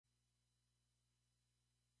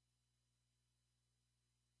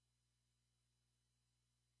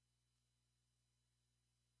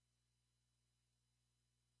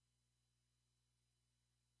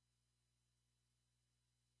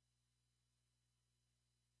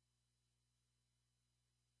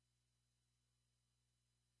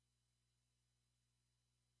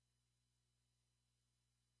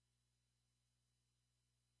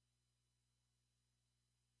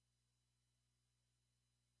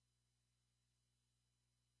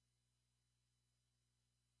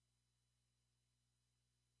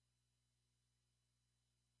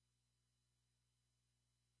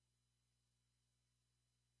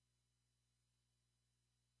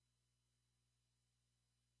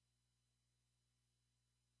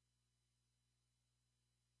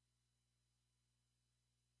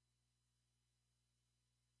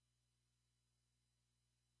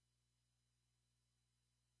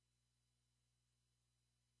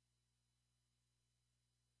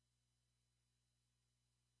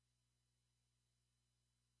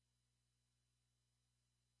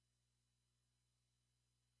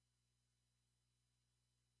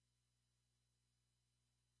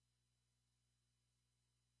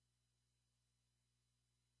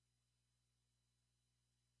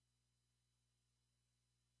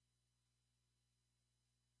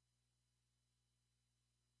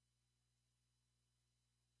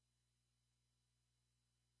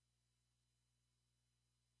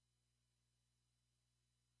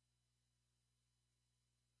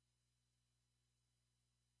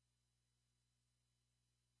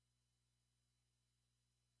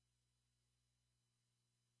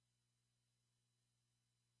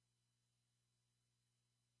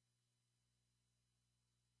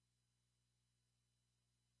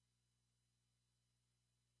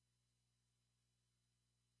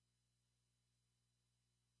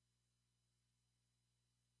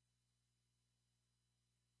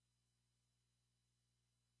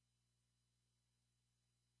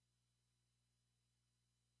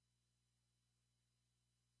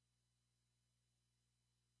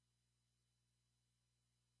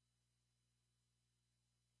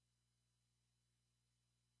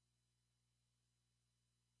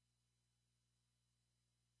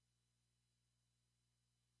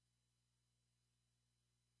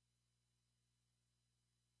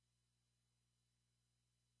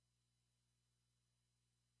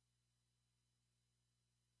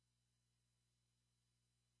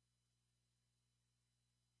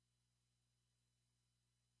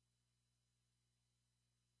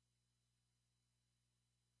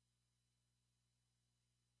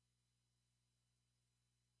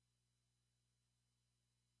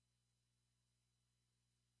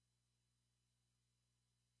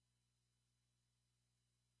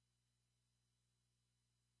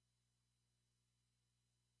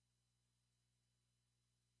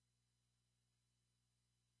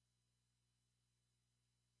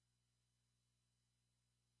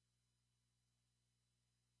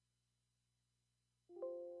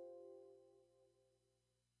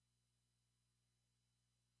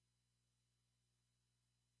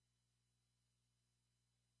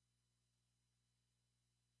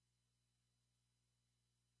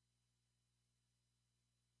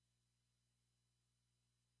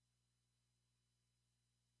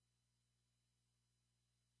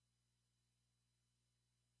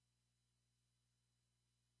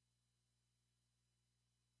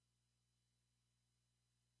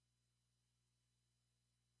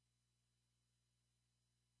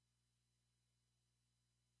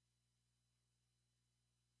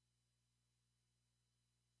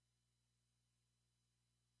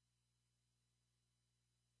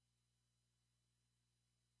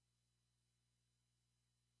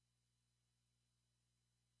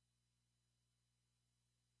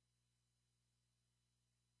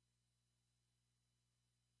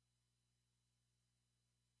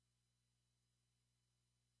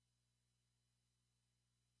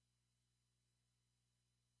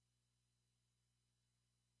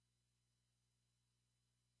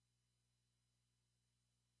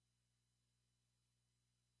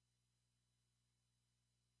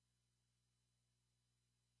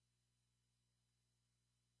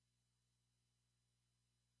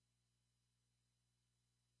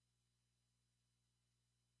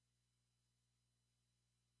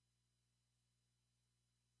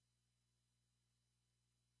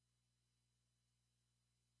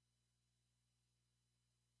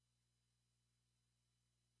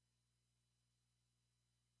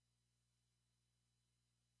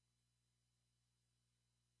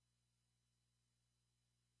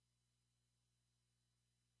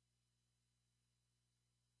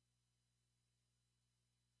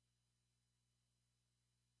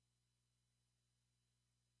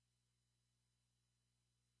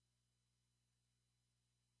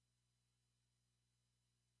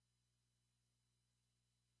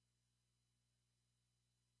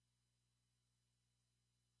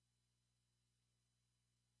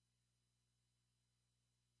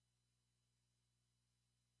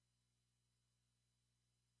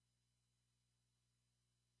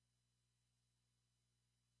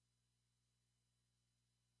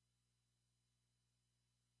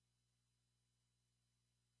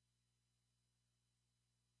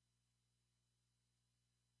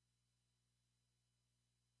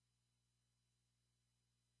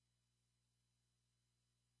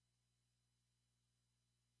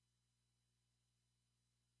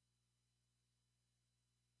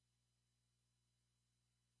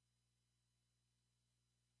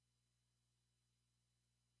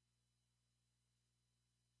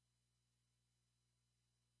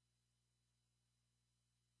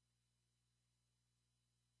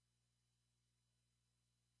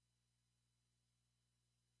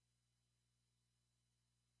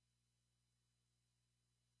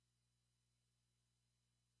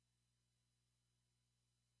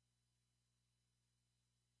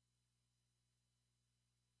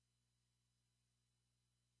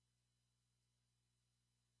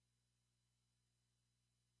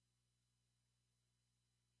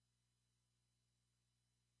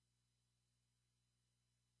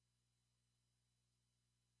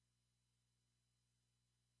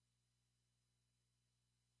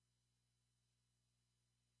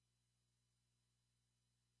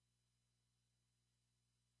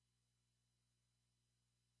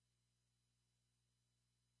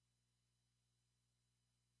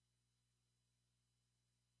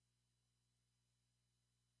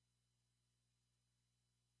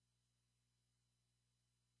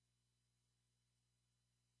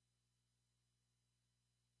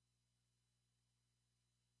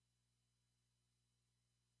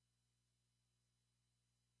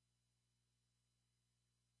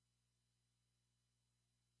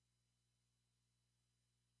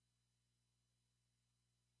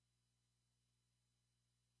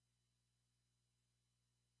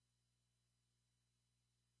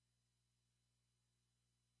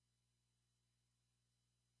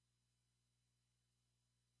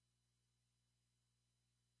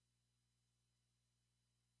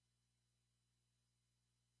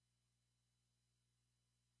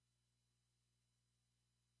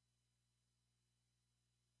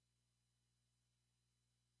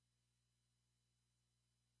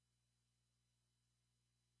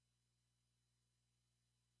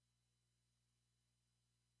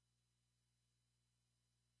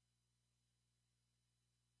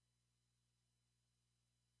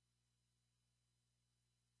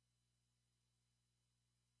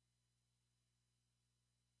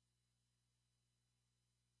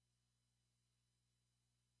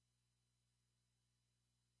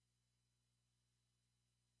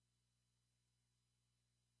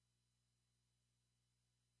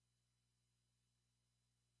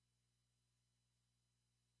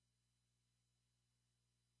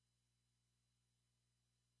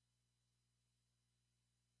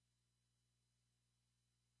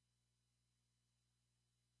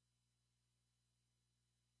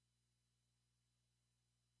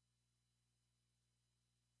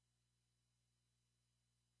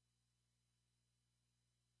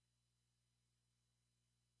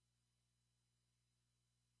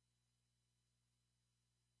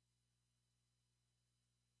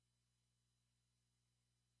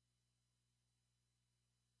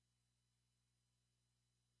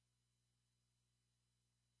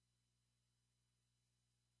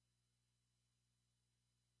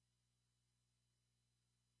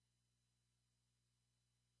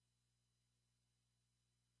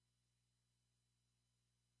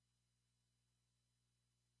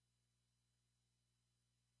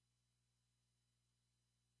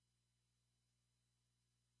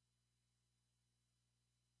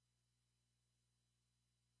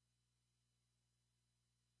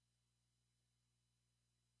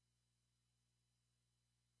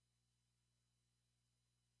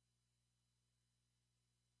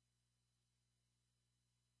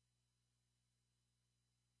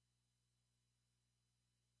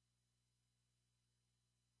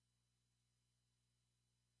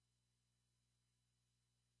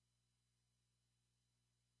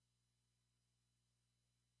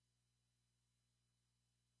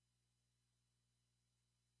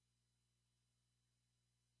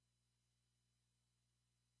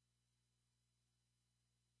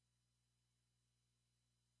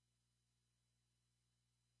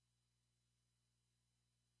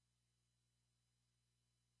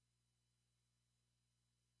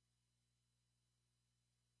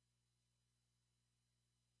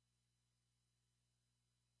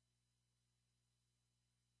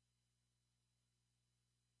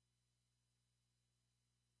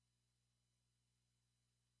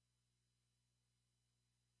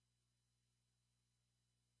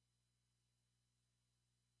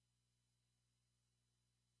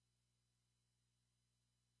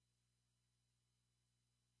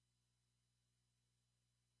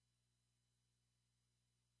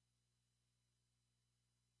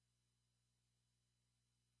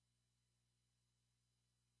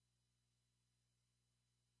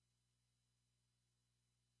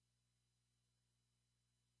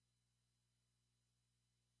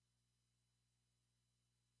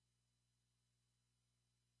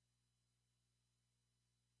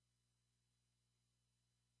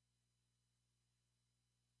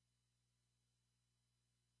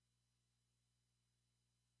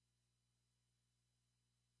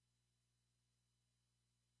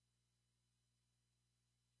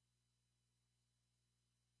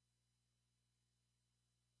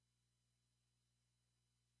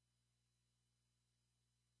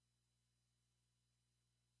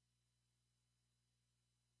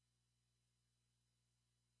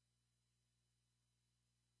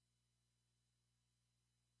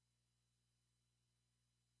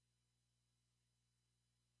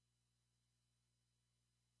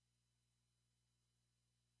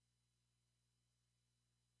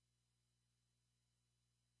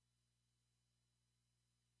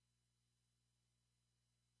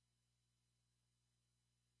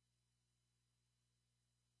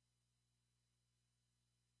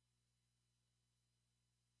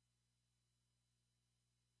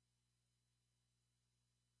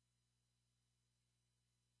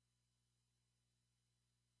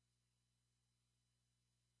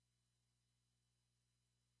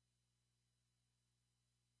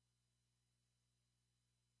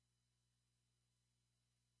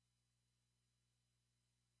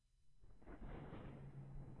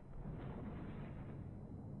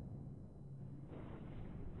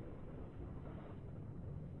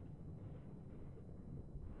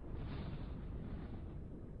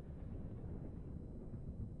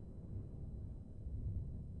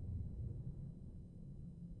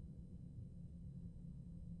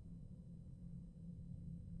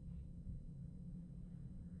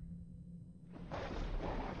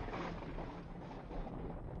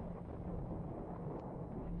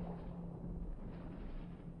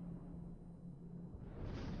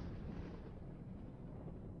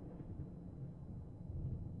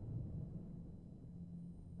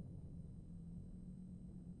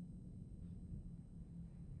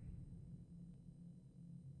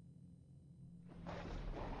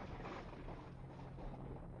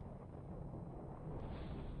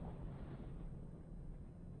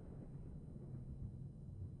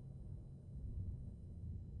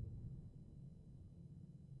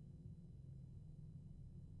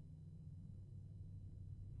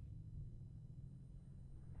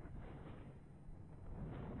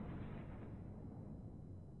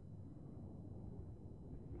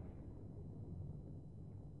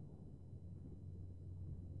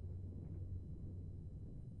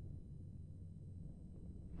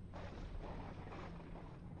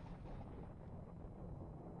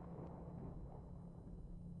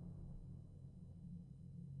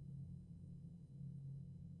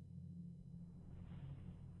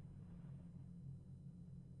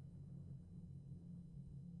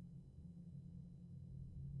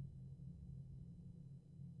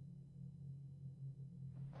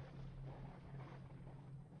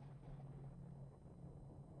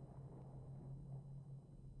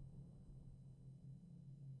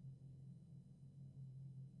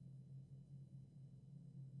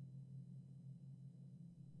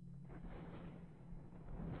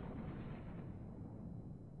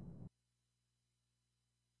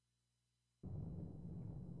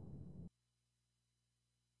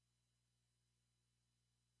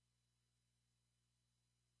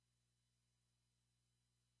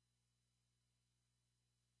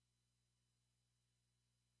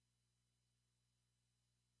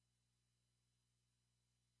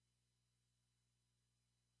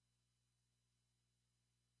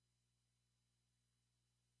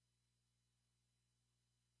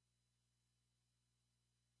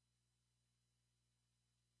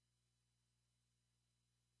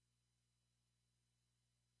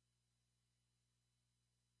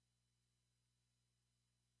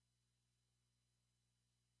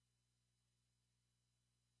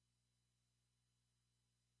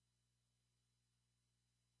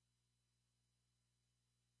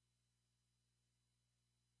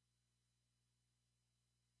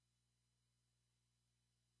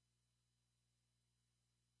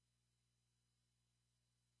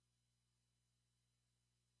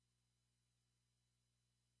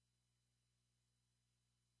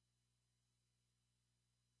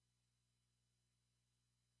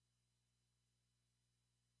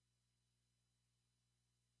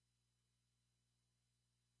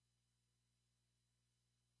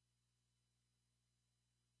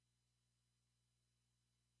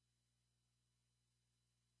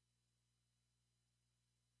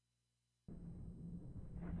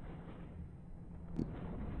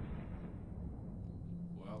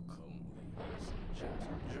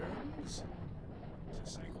to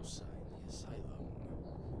Psychosi in the Asylum.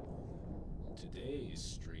 Today's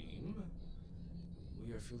stream,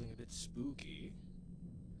 we are feeling a bit spooky,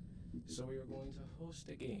 so we are going to host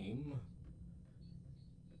a game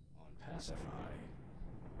on Pacify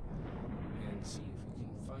and see if we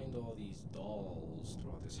can find all these dolls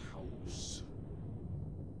throughout this house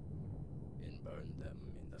and burn them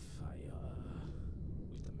in the fire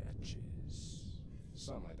with the matches.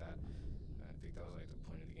 Something like that. I think that was like the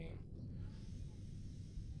point of the game.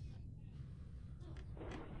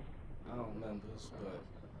 I don't remember, but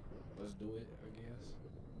let's do it, I guess.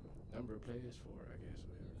 Number of players 4, I guess.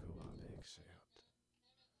 Whatever. Co-op accept.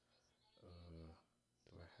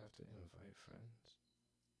 Do I have to invite friends?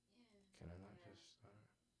 Can I not just start?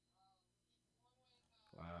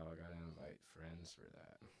 Wow, I gotta invite friends for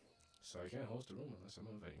that. So I can't host a room unless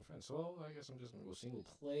I'm inviting friends. So I guess I'm just gonna go single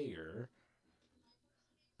player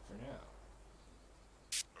for now.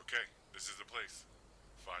 Okay, this is the place.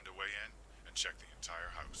 Find a way in and check the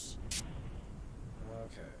entire house.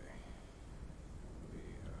 Okay. We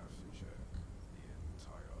have to check the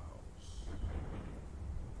entire house.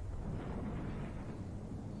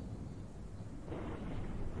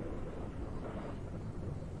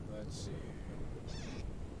 Let's see.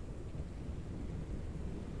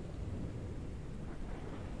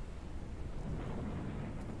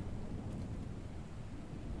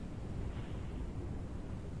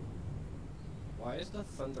 Why is the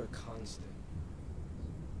thunder constant?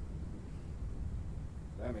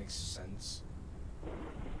 That makes sense.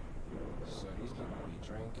 So these people be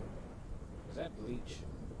drinking. Is that bleach?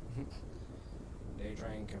 They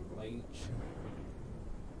drank and bleach.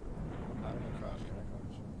 How do I crouch? Can I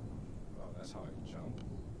crouch? Oh, that's how I jump.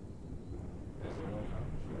 Is there no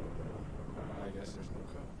crouch? I guess there's no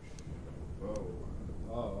crouch. Whoa.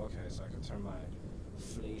 Oh, okay, so I can turn my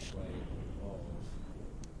flashlight off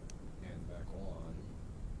and back on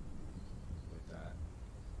with that.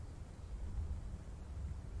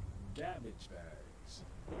 Garbage bags.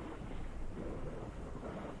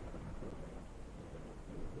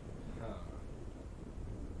 Huh.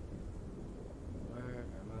 Where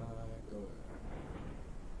am I going?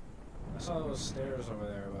 I saw those stairs over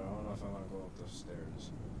there, but I don't know if I want to go up those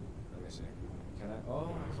stairs. Let me see. Can I?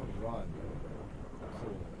 Oh, I can run.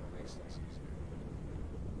 Cool. That makes things easier.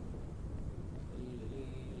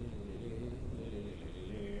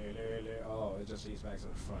 Oh, it just leads back to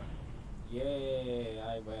the front. Yay,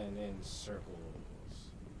 I went in circles.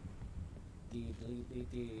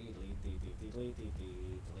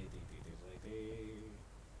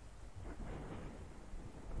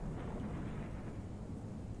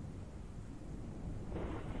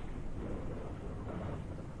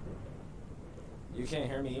 You can't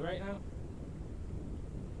hear me right now?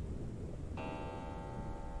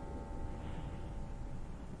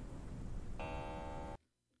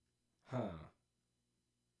 Huh.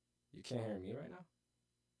 You can't hear me right now?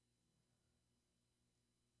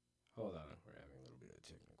 Hold on, we're having a little bit of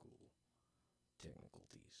technicalities.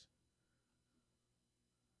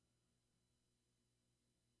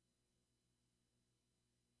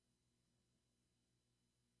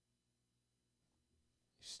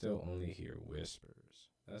 You still only hear whispers.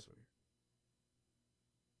 That's weird.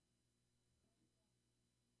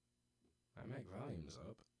 My mic volume's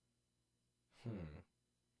up.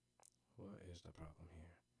 What is the problem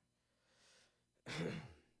here?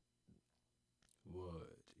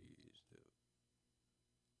 What is the...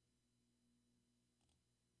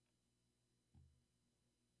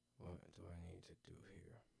 What do I need to do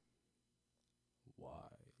here? Why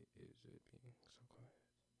is it being so quiet?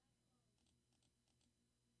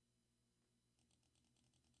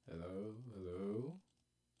 Hello? Hello?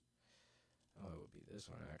 Oh, it would be this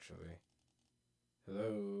one, actually.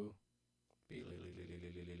 Hello?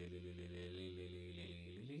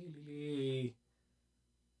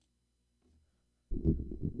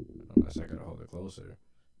 Unless I gotta hold it closer.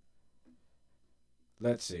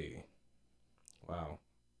 Let's see. Wow.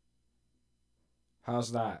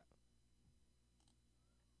 How's that?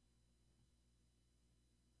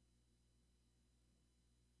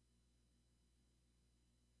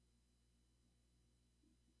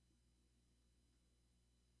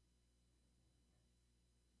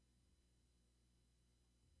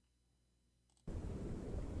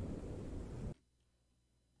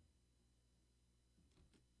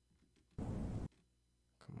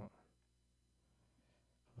 Come on.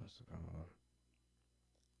 What's the problem?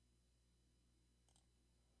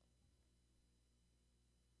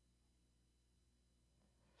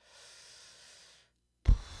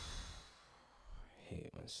 I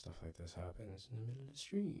hate when stuff like this happens in the middle of the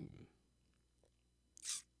stream.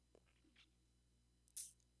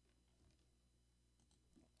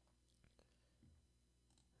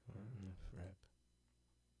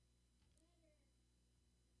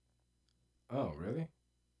 Oh, really?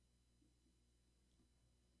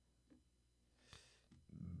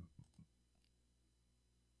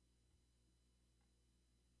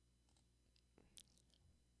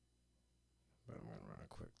 But I'm gonna run a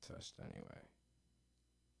quick test anyway.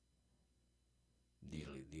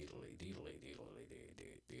 Deedly deedly deedly deedly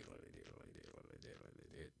deedly deedly deedly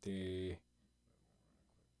deedly deedly.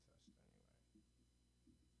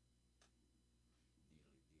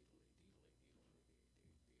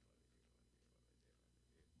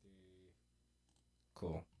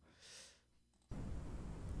 Cool.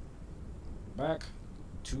 Back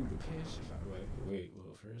to the Pacify. Wait.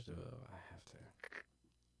 Well, first of all, I have to.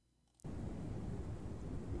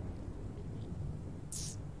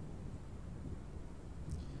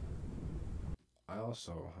 I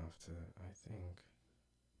also have to. I think.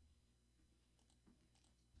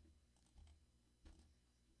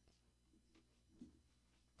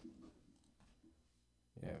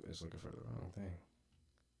 Yeah, but it's looking for the wrong thing.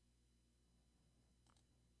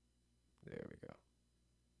 There we go.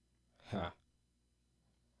 Ha.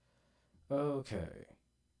 Okay.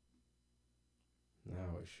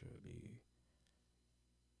 Now it should be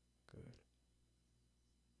good.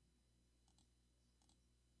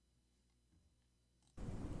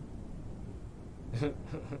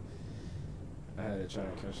 I had to try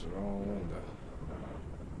to catch the wrong window.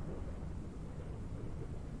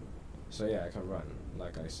 So yeah, I can run,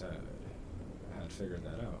 like I said. I had figured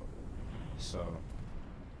that out. So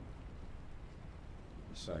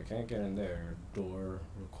I can't get in there. Door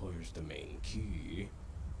requires the main key.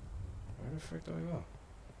 Where the frick do I go?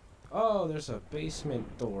 Oh, there's a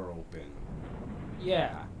basement door open.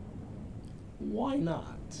 Yeah. Why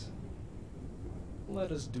not?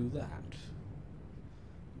 Let us do that.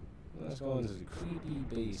 Let's go into the creepy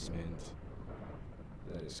basement.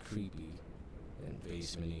 That is creepy and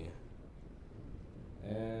basementy.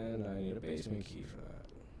 And I need a basement key for that.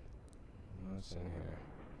 What's in here?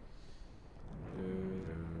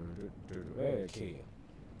 Hey, key.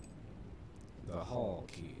 The hall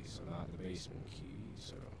key, so not the basement key.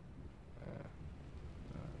 So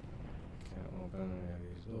can't open any of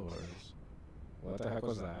these doors. What the heck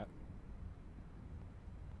was that?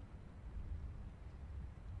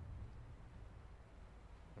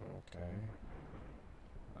 Okay.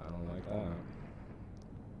 I don't like that.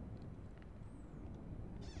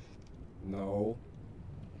 No.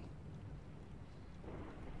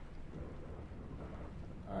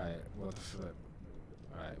 Alright, what the flip?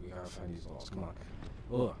 Alright, we gotta find these walls. Come on.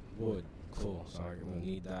 Ugh, wood. Cool. So we'll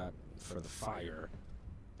need that for the fire.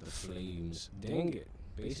 The flames. Dang it.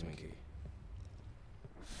 Basement key.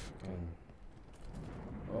 Freaking.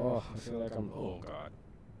 Oh, I feel like I'm. Oh, God.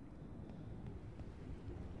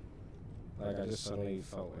 Like, I just suddenly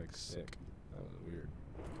felt like sick. That was weird.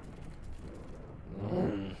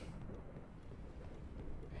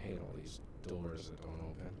 I hate all these doors that don't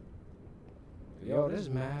open. Yo, there's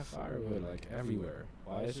mad firewood, like, everywhere.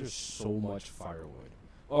 Why is there so much firewood?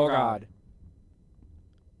 Oh, God.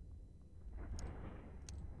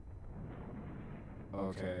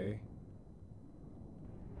 Okay.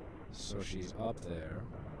 So she's up there.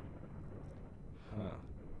 Huh.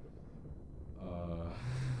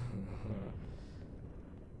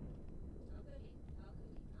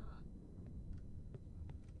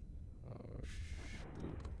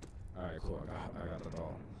 Alright, cool. I got the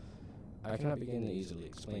doll. I cannot begin to easily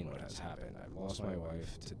explain what has happened. I've lost my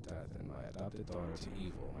wife to death and my adopted daughter to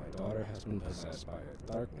evil. My daughter has been possessed by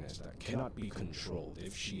a darkness that cannot be controlled.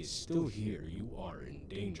 If she is still here, you are in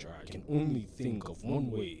danger. I can only think of one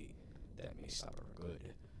way that may stop her for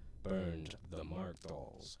good. Burned the marked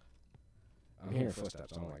dolls. I'm hearing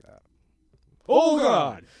footsteps. I don't like that. Oh,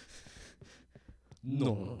 God!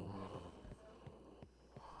 No.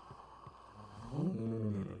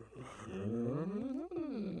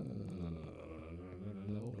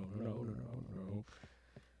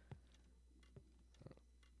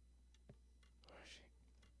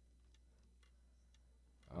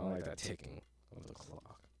 I don't like that ticking of the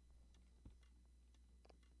clock.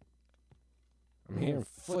 I'm hearing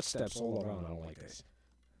footsteps all around. I don't like this.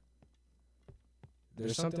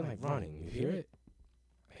 There's something like running. You hear it?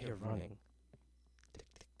 I hear running.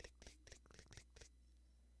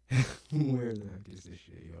 Where the heck is this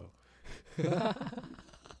shit, yo?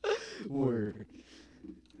 Word.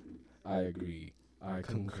 I agree. I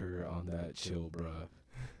concur on that chill, bruh.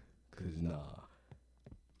 Cause nah.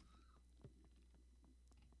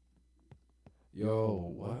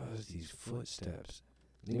 Yo, what was these footsteps?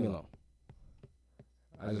 Leave me alone.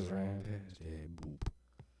 I just ran past it. Boop.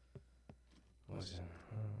 What's it?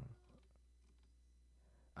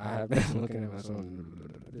 I have been looking at myself.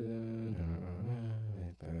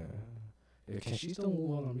 Can she still move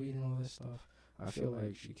while I'm reading all this stuff? I feel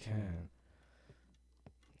like she can.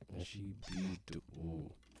 And she beat the...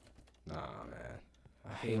 Ooh. Nah, man.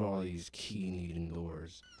 I hate all these key-needing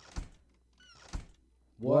doors.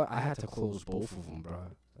 What? I had to close both of them,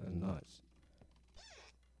 bruh. That's nuts.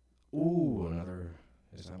 Ooh, another...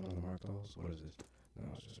 Is that one of the marked dolls? What is this?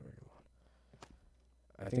 No, it's just a regular one.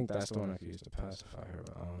 I think that's the one I could use to pacify her,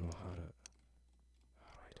 but I don't know how to...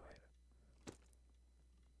 How do I do it?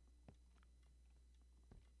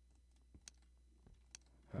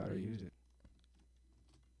 How do I use it?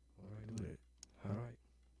 What do I do with it? How do I...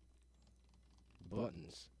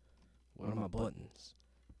 Buttons. What are my buttons?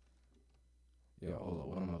 Yo, hold up.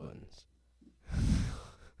 What are my buttons?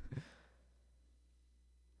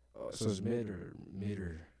 Oh, so it's mid or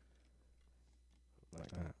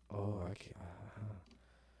like that. Oh, I can't.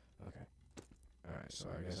 Okay. All right. So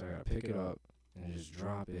I guess I gotta pick it up and just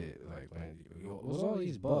drop it. Like when what's all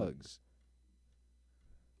these bugs?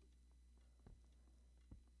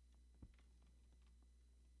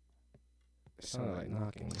 It sounded like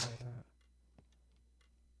knocking like that.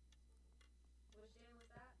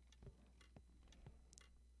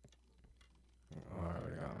 Oh, I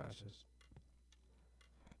already got matches.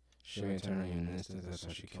 She ain't turn on you in an instant. That's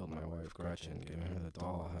how she killed my wife, Gretchen. Giving her the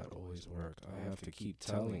doll had always worked. I have to keep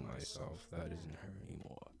telling myself that isn't her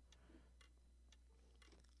anymore.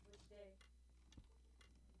 Which day?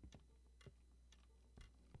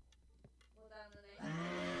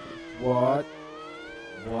 What?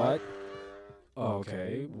 What?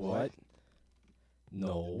 Okay, what?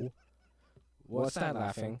 No. What's that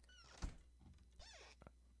laughing?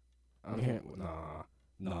 I'm hearing... Nah.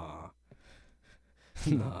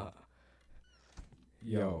 Nah.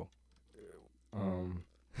 Yo. What am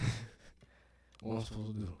I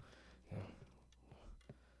supposed to do?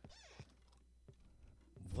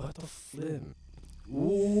 What the flip?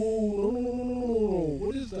 Ooh, no.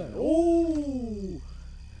 What is that? Ooh,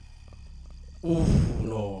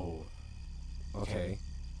 no. Okay.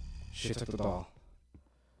 She took the doll.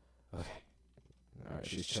 Okay. Alright,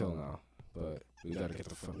 she's chill now. But we gotta get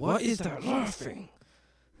the fuck. What is that laughing?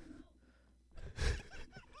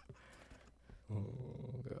 Oh,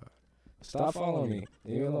 God. Stop following me.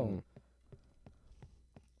 Leave me alone.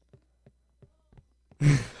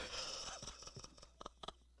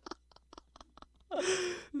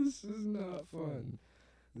 This is not fun.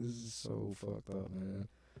 This is so fucked up, man.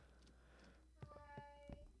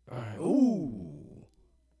 Alright. Ooh.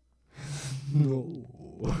 No.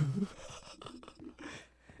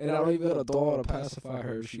 And I don't even got a doll to pacify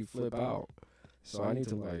her if she flip out. So I need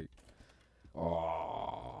to like...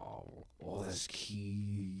 Oh, all this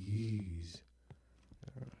keys.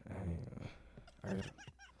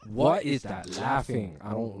 What is that laughing?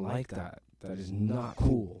 I don't like that. That is not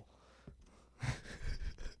cool.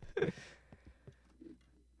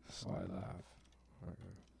 So I laugh.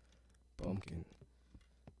 Bumpkin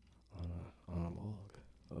on a log.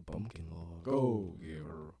 A bumpkin log. Go,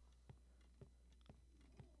 giver.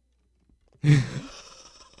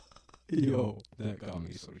 Yo, that got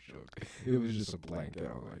me so shook. It was just a blanket.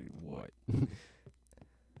 I was like, what?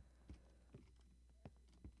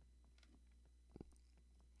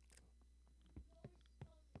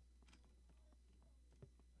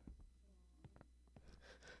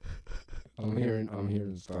 I'm hearing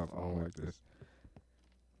stuff. I don't like this.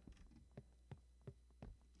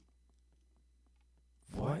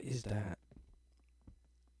 What is that?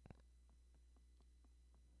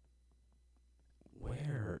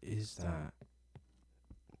 Where is that?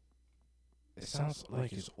 It sounds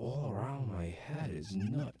like it's all around my head. It's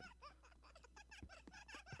nut.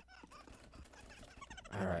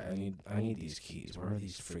 Alright, I need these keys. Where are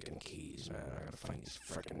these freaking keys, man? I gotta find these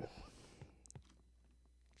freaking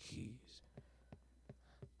keys.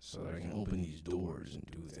 So that I can open these doors and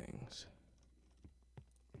do things.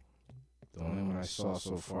 The only one I saw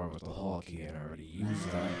so far was the hall key, and I already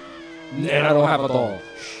used that. And I don't have a doll.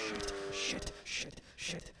 Shit.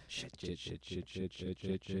 I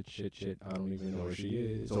don't even know where she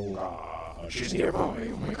is. Oh God, she's nearby.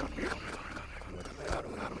 Oh my God.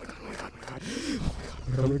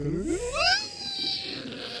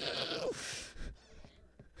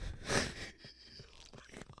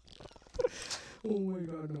 Oh my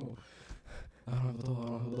God, no. I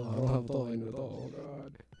don't have a doll. I need a doll. Oh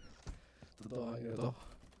God. The doll, I need a doll.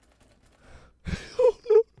 Oh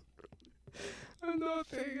no. I'm not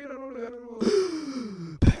thinking. I don't have a doll.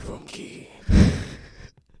 Bedroom key.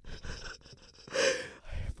 I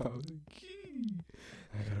found the key.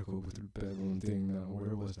 I gotta go with the bedroom thing now.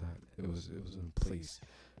 Where was that? It was in place.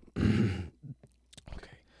 Okay.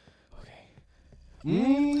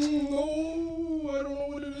 No, I don't know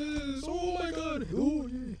what it is. Oh my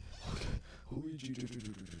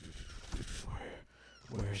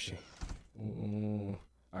Where is she?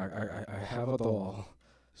 I have a doll,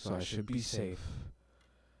 so I should be safe.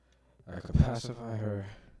 I could pacify her,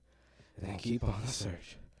 and then keep on the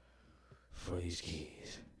search for these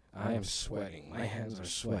keys. I am sweating. My hands are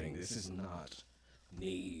sweating. This is not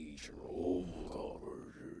nature. Oh, God.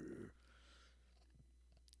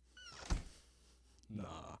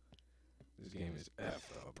 Nah. This game is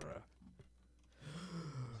effed up, bruh.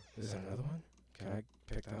 Is there another one? Can I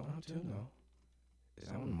pick that one up too? No. Is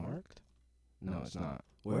that one marked? No, it's not.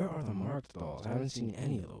 Where are the marked dolls? I haven't seen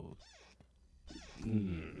any of those.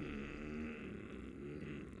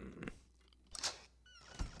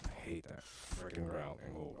 I hate that freaking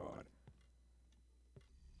growling. Oh, God.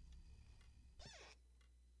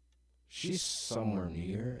 She's somewhere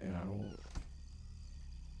near, and I don't...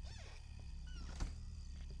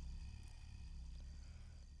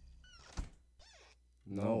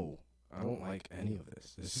 No, I don't like any of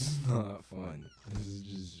this. This is not fun. This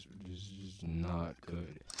is just not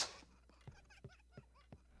good.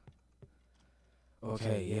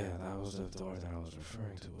 Okay, yeah, that was the door that I was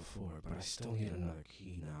referring to before, but I still need another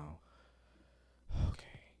key now.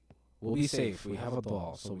 Okay. We'll be safe. We have a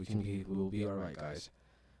doll, so we'll be alright, guys.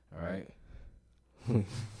 Alright?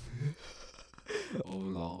 Oh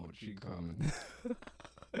Lord, she coming.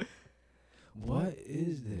 What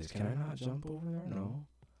is this? Can I not jump over there? No.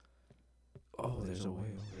 Oh, there's a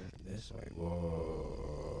way over this way.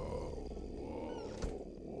 Whoa.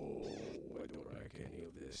 I don't like any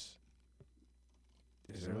of this.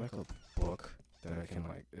 Is there like a book that I can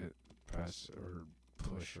like press or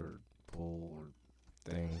push or pull or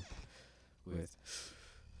thing with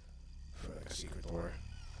for like a secret door?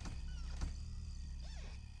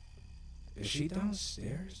 Is she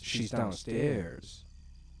downstairs? She's downstairs.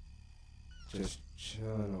 Just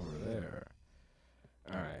chilling over there.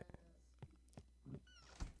 Alright.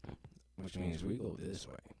 Which means we go this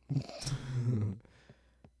way. Oh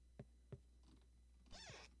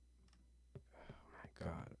my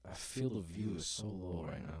God. I feel the view is so low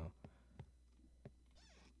right now.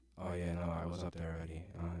 Oh yeah, no, I was up there already.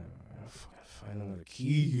 I gotta fucking find another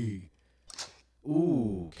key.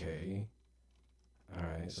 Ooh, okay.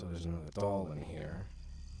 Alright, so there's another doll in here.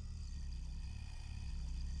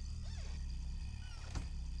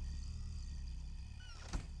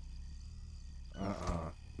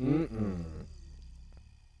 And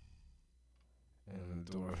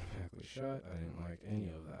the door was shut. I didn't like any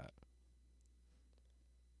of that.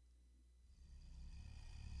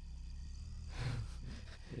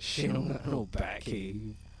 She don't got no back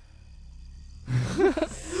cave.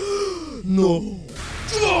 No!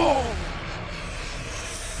 Oh!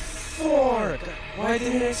 Fork! Why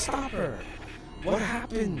didn't it stop her? What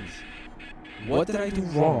happened? What did I do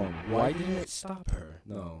wrong? Why didn't it stop her?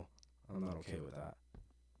 No, I'm not okay with that.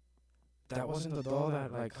 That wasn't the doll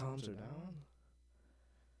that like calms her down?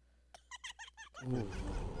 Ooh,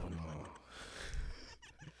 no.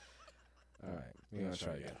 Alright, we're gonna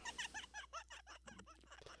try again.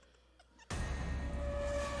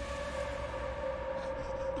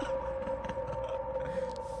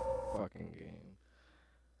 Fucking game.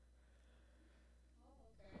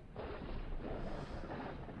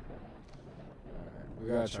 Alright, we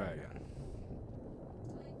gotta try again.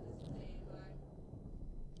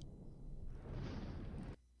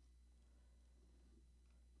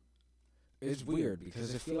 It's weird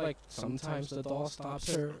because I feel like sometimes the doll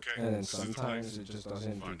stops her, and then sometimes it just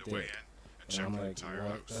doesn't do dick. And I'm like,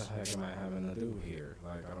 what the heck am I having to do here?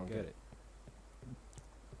 Like, I don't get it.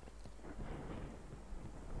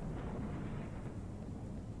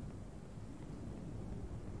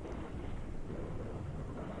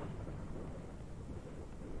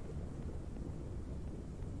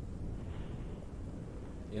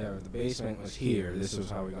 Yeah, the basement was here. This was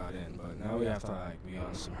how we got in. But now we have to like be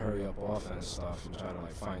on some hurry up offense stuff and try to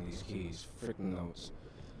like find these keys. Freaking notes.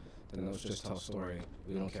 The notes just tell story.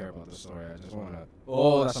 We don't care about the story. I just wanna.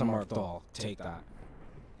 Oh, that's a marked doll. Take that.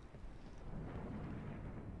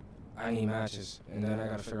 I need matches, and then I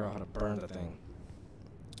gotta figure out how to burn the thing.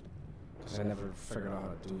 Cause I never figured out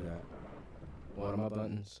how to do that. What are my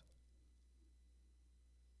buttons?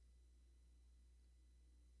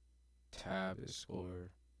 Tab is score.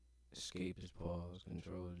 Escape is pause.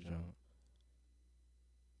 Control is jump.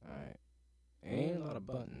 Alright. Ain't a lot of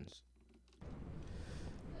buttons.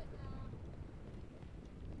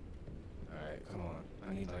 Alright, come on.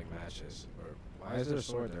 I need like matches. Or why is there a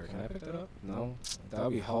sword there? Can I pick that up? No? That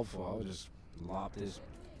would be helpful. I would just lop this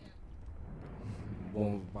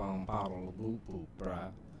boom bomb bottle boop boop,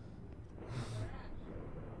 bruh.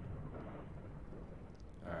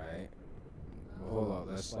 Alright. hold up.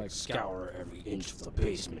 Let's like scour every inch of the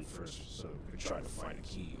basement first, so we can try to find a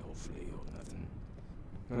key. Hopefully, or nothing.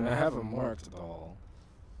 And I have a marked doll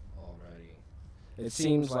already. It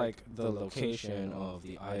seems like the location of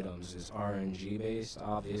the items is RNG based,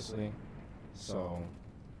 obviously. So,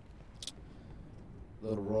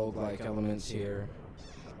 little roguelike elements here.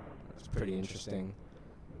 It's pretty interesting.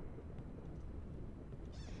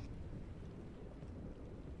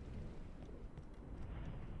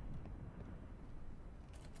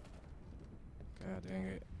 God dang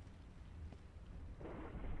it.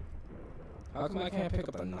 How come I can't pick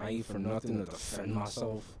up a knife or nothing to defend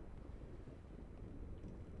myself?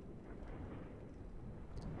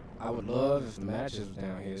 I would love if the matches was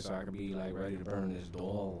down here so I could be like ready to burn this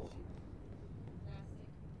doll.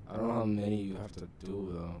 I don't know how many you have to do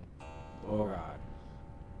though. Oh god.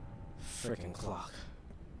 Frickin' clock.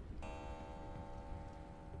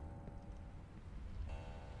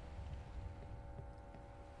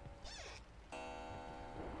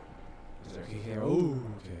 Is there a key here? Oh,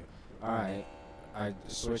 okay. Alright. I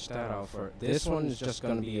switched that out for... This one is just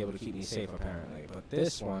going to be able to keep me safe apparently. But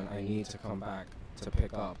this one I need to come back to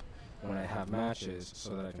pick up when I have matches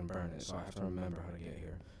so that I can burn it. So I have to remember how to get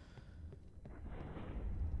here.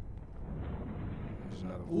 There's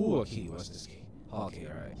another... Ooh, a key. What's this key? Hall key,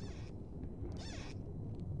 alright.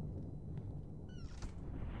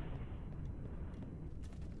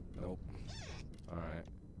 Nope. Alright.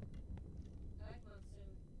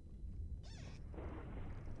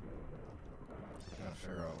 Gotta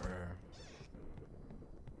figure out where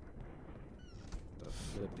the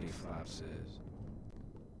flippy flops is.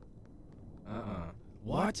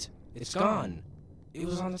 What? It's gone. It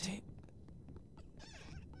was on the tape.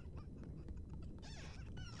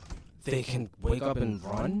 They can wake up and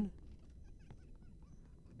run?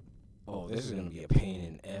 Oh, this is gonna be a pain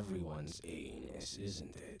in everyone's anus,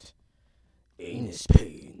 isn't it? Anus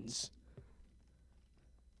pains.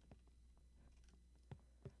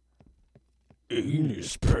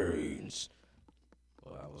 Anus pains.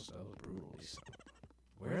 Well, that was brutal.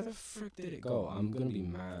 Where the frick did it go? I'm gonna be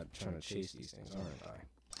mad trying to chase these things, aren't I?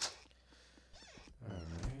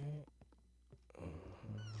 Alright.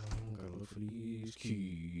 Gotta look for these keys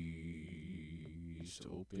to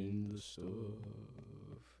open the stuff.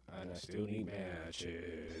 And I still need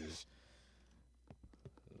matches.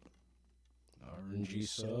 RNG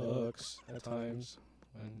sucks at times.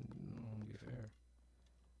 And to be fair.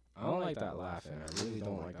 I don't like that laughing. I really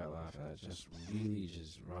don't like that laughing. It just really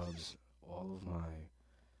just rubs all of my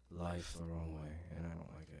life the wrong way, and I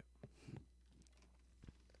don't like it.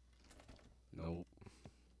 Nope.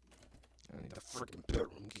 I need the freaking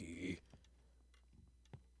bedroom key.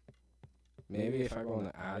 Maybe if I go in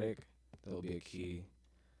the attic, there'll be a key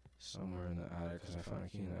somewhere in the attic, because I found a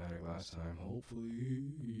key in the attic last time.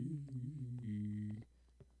 Hopefully,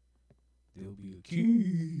 there'll be a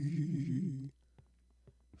key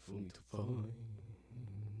for me to find.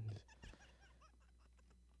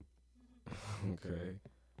 Okay.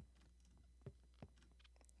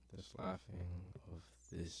 Just laughing of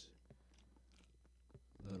this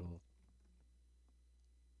little...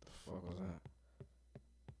 The fuck was that?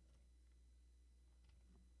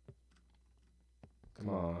 Come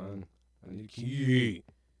on. I need a key.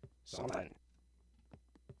 Something.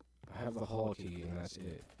 I have the hall key and that's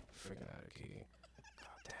it. Freaking out of key.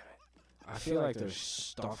 God damn it. I feel like there's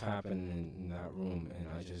stuff happening in that room and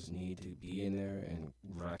I just need to be in there and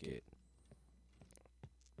wreck it.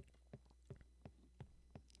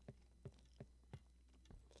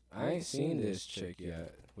 I ain't seen this chick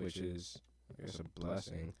yet, which is, I guess, a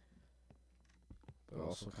blessing, but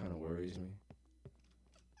also kind of worries me.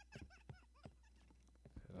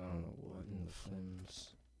 I don't know what in the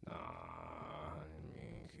flims. Nah, I didn't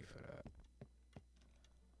mean key for that.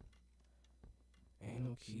 Ain't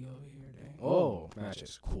no key over here, dang. Oh,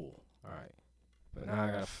 matches, cool. Alright. But now I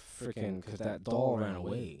gotta freaking, cause that doll ran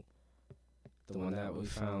away. The one that we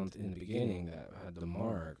found in the beginning that had the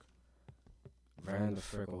mark ran the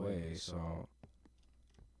frick away, so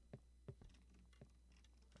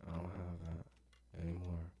I don't have that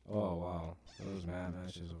anymore. Oh wow, those mad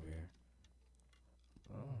matches over here.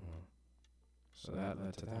 Oh, so that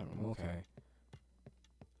led to that room. Okay.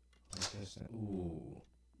 Ooh.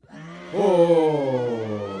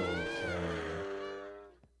 Oh. Okay.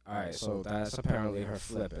 All right, so that's apparently her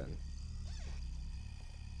flipping.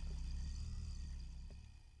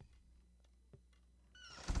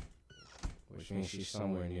 Which means she's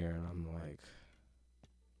somewhere near, and I'm like,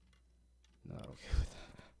 not okay with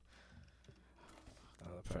that.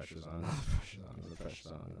 Now the pressure's on, now the pressure's on, now the pressure's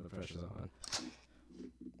on, now the pressure's on.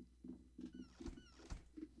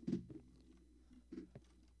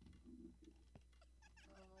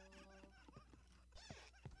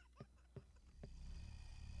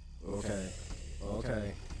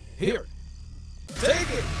 Here. Take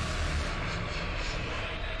it.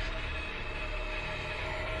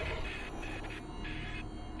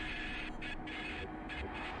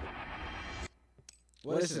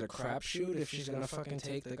 What is it, a crapshoot if she's gonna fucking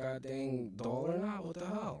take the goddamn doll or not? What the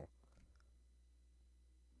hell?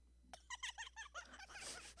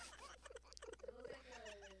 It looks like a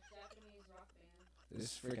Japanese rock band. This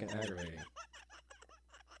is freaking aggravating.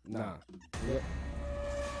 Nah. Yep.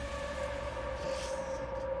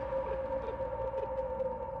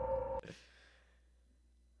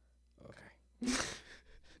 Okay.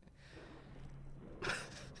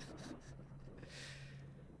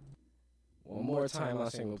 One more time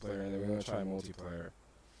on single player, and then we're gonna try multiplayer.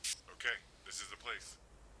 Okay, this is the place.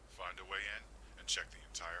 Find a way in and check the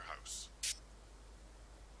entire house.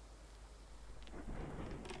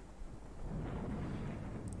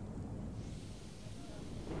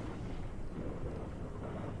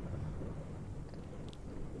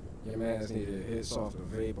 Your man's need to hit off the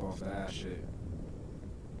vape off that shit.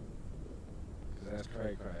 Cause that's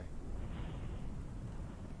cray cray.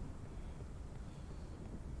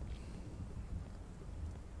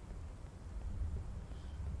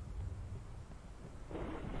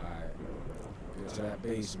 Alright. Get to that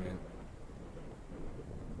basement.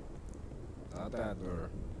 Not that door.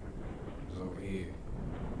 It's over here.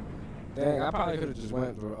 Dang, I probably could have just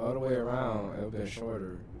went the other way around. It would have been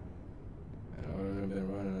shorter. And I wouldn't have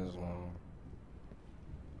been running as long.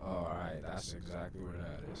 Oh, alright, that's exactly where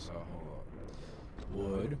that is. So, hold up.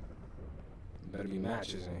 Wood. Better be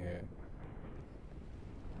matches in here.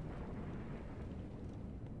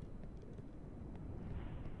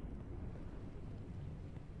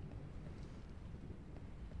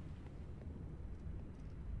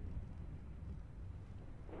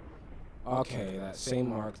 Okay, that same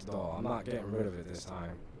marked doll. I'm not getting rid of it this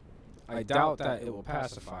time. I doubt that it will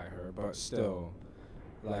pacify her, but still,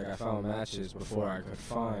 like, I found matches before I could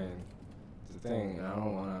find the thing, and I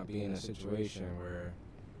don't want to be in a situation where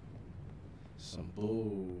some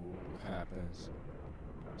bull happens.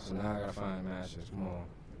 So now I gotta find matches. Come on.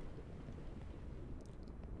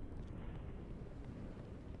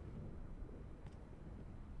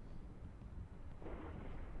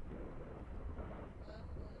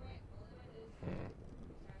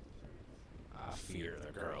 I fear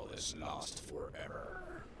the girl is lost forever.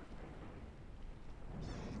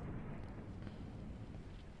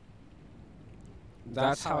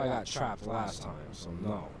 That's how I got trapped last time, so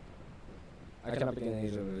no. I cannot begin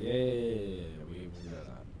these other. Yeah, we got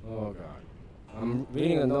that. Oh god. I'm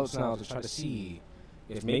reading the notes now to try to see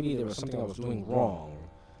if maybe there was something I was doing wrong,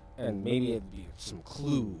 and maybe it'd be some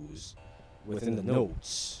clues within the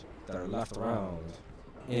notes that are left around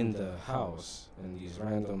in the house in these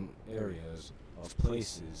random areas of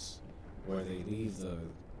places where they leave the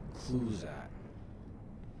clues at.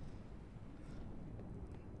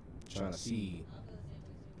 Trying to see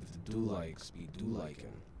if the do-likes be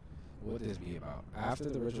do-liking. What would this be about? After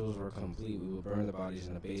the rituals were complete, we would burn the bodies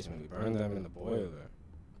in the basement. We burned them in the boiler.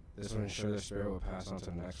 This would ensure the spirit would pass on to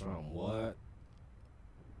the next round. What?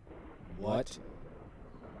 What?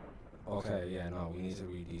 Okay, yeah, no, we need to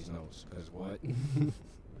read these notes, because what?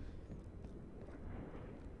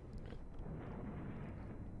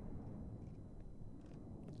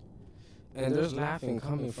 And there's laughing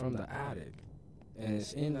coming from the attic. And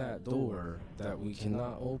it's in that door that we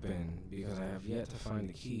cannot open because I have yet to find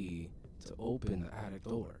the key to open the attic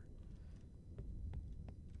door.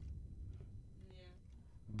 Yeah.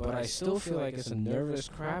 But I still feel like it's a nervous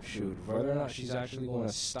crapshoot whether or not she's actually going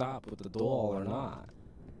to stop with the doll or not.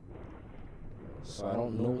 So I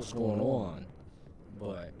don't know what's going on,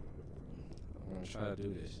 but I'm going to try to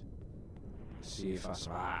do this. See if I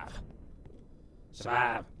survive.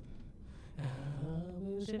 Survive! I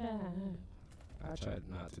will survive. I tried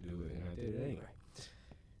not to do it, and I did it anyway.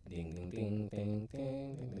 Ding, ding, ding, ding,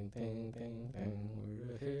 ding, ding, ding, ding, ding.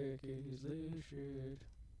 Where the heck is this shit?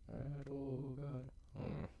 Oh, God.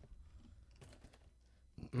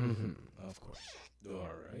 Of course.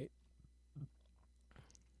 Alright.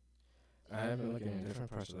 I have been looking in different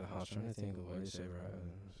parts of the house, trying to think of what to say.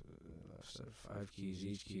 I've set 5 keys.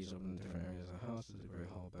 Each key is open in different areas of the house. There's a great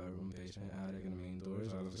hall, bedroom, basement, attic, and the main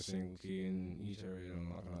doors. I left a single key in each area to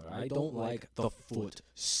unlock another. I don't like the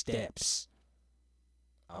footsteps.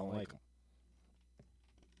 I don't like them.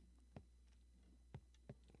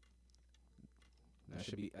 That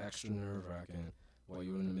should be extra nerve-wracking while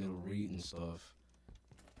you're in the middle reading stuff.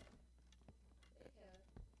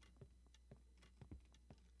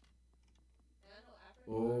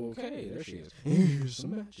 Okay, there she is. Here's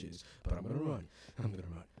some matches. But I'm gonna run. I'm gonna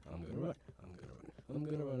run. I'm gonna run. I'm gonna run. I'm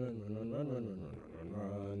gonna run, run, run, run, run, run,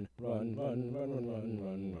 run, run, run, run, run, run, run,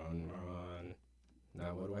 run, run,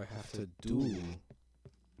 have to do.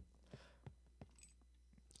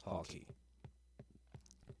 Hall key.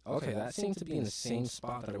 Okay, that seemed to be in the same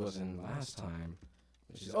spot that it was in last time.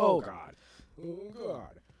 Which is, oh god. Oh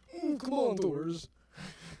god. Oh, come on, doors.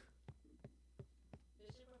 They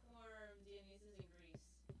should perform Dionysus in Greece.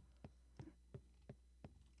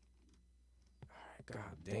 Alright,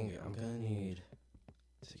 god dang it. I'm gonna need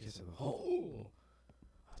to get to the hole.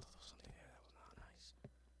 I thought there was something there that was not nice.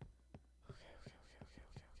 Okay.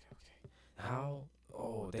 How?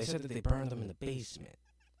 Oh, they said that they burned them in the basement.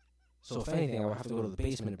 So if anything, I would have to go to the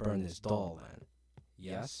basement to burn this doll then.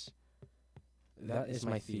 Yes? That is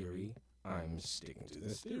my theory. I'm sticking to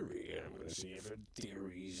this theory, and I'm going to see if it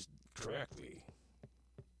theories correctly.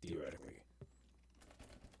 Theoretically.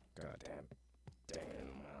 Goddamn. Dang it,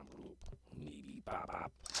 man. Maybe bop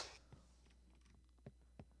bop.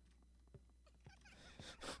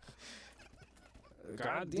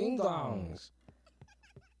 God ding dongs.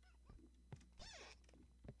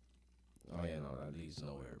 Oh yeah, no, that leads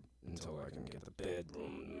nowhere until I can get the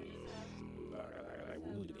bedroom. I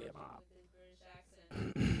really be a mop. With his British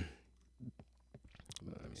accent.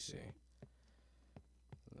 Let me see.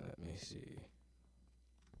 Let me see.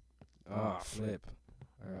 Ah, flip.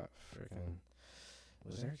 I got freaking.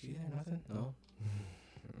 Was there a key there? Nothing? No?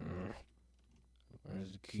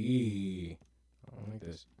 Where's the key? I don't like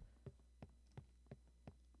this.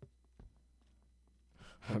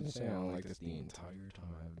 I've been saying I don't like this the entire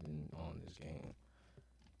time I've been on this game.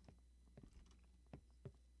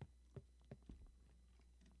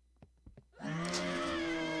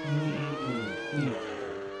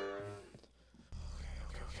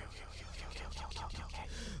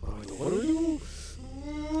 What do I do?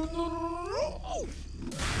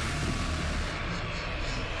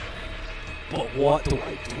 But what do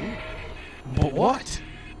I do? But what?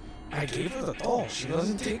 I gave her the doll. She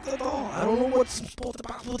doesn't take the doll. I don't know what's supposed to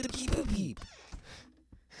be with the keep.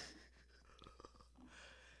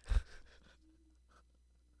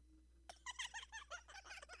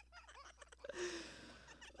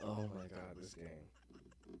 Oh my god, this game.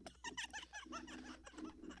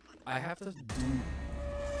 I have to do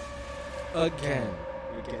again.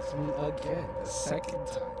 It gets me again. The second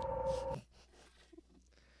time.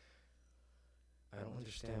 I don't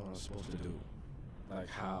understand what I'm supposed to do. Like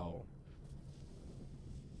how?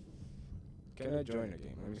 Can I join the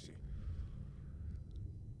game? Let me see.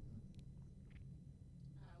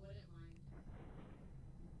 I wouldn't mind.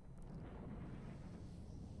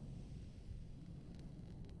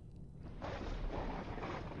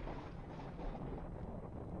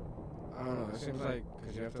 I don't know. It seems like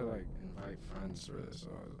because you have to like invite friends for this. So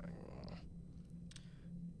I was like, well,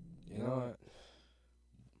 you know what?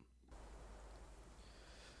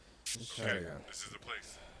 Let's try it Okay, again. this is the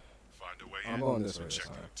place. Find a way I'm in going this way and this check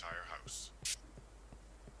the time. entire house.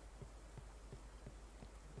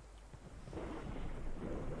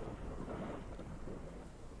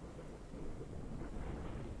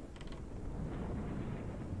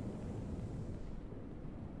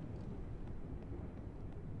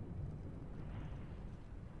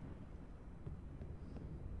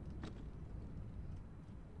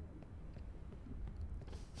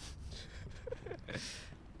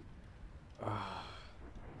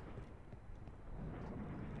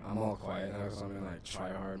 I'm all quiet now because I'm in like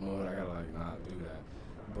try hard mode. I gotta like not do that.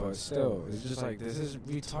 But still, it's just like this is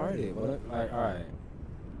retarded. What? Like, all right.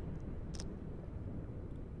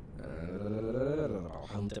 Alright,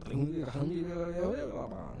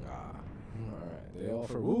 they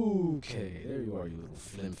offer. Okay, there you are, you little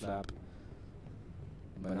flim flap.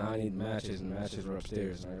 But now I need matches, and matches are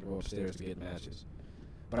upstairs, and I gotta go upstairs to get matches.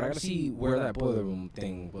 But I gotta see where that boiler room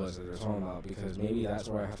thing was that they're talking about, because maybe that's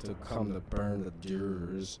where I have to come to burn the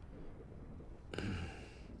jurors.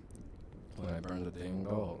 When I burn the dang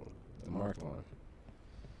gold, the marked one.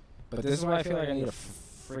 But this is why I feel like I need a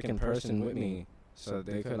freaking person with me, so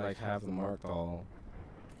they could like have the marked all,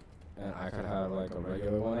 and I could have like a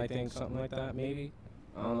regular one. I think something like that, maybe.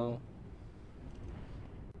 I don't know.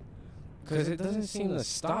 Because it doesn't seem to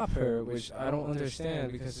stop her, which I don't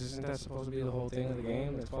understand, because isn't that supposed to be the whole thing of the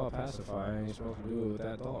game? It's called Pacify, and you're supposed to do it with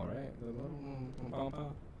that doll, right? The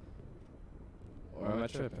little or am I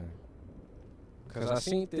tripping? Because I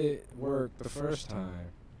seen it work the first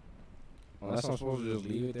time. Unless I'm supposed to just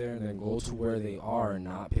leave it there and then go to where they are and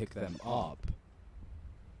not pick them up.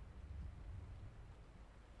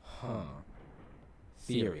 Huh.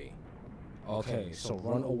 Theory. Okay, so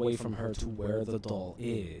run away from her to where the doll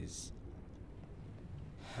is.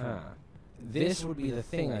 Huh. This would be the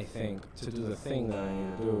thing, I think, to do the thing that I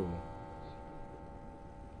need to do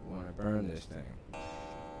when I burn this thing. I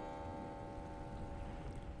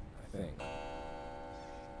think.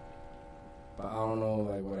 But I don't know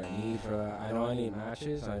like what I need for that. I know I need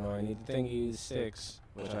matches. I know I need the thingy, sticks,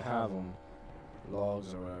 which I have them,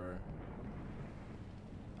 logs or whatever.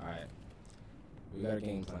 All right, we got a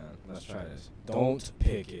game plan. Let's try this. Don't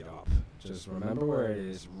pick it up. Just remember where it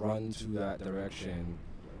is. Run to that direction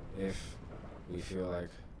if we feel like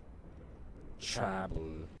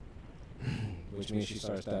trouble. Which means she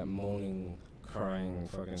starts that moaning, crying,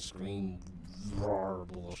 fucking scream, roar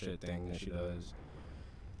bullshit thing that she does.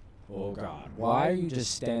 Oh God. Why are you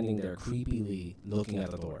just standing there creepily looking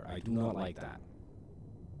at the door? I do not like that.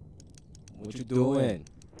 What you doing?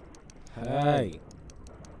 Hey.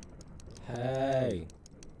 Hey.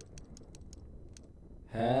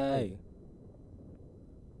 Hey.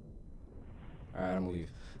 Alright, I'm gonna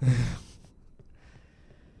leave.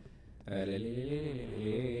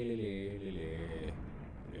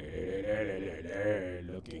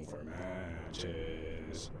 Looking for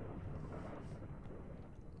matches.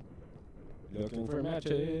 Looking for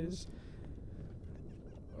matches.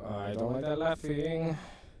 I don't like that laughing.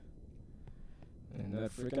 And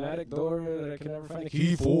that freaking attic door that I can never find a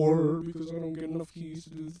key for because I don't get enough keys to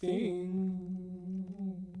do things.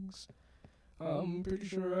 I'm pretty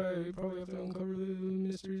sure I probably have to uncover the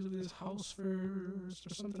mysteries of this house first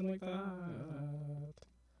or something like that.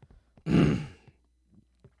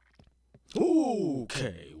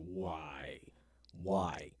 Okay, why?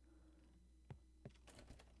 Why?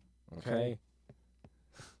 Okay.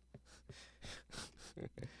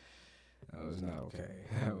 That was not okay.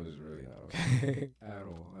 That was really not okay at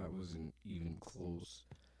all. That wasn't even close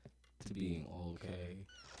to being okay.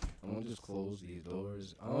 I'm gonna just close these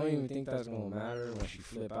doors. I don't even think that's gonna matter when she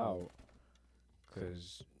flip out,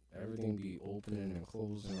 cause everything be opening and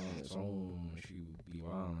closing on its own when she be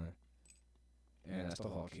wildin'. And that's the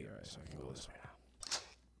hall key, alright, so I can go this way now.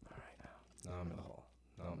 Alright, now I'm in the hall.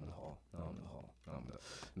 Now I'm in the hall. Now I'm in the hall. Now I'm in the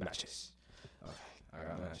matches. Okay, I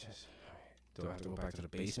got matches. Alright, do I have to go back to the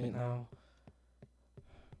basement now?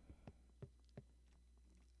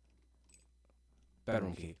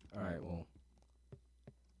 Bedroom key. Alright, well.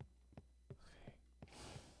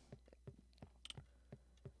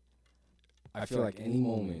 I feel like any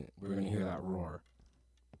moment we're gonna hear that roar.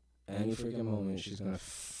 Any freaking moment she's gonna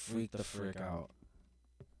freak the frick out.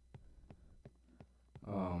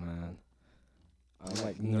 Oh man. I'm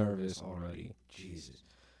like nervous already. Jesus.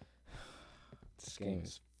 This game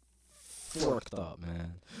is forked up,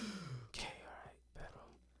 man. Okay, alright,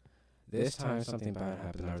 bedroom. This time something bad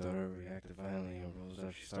happened. Our daughter reacted violently and rose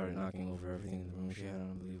up. She started knocking over everything in the room. She had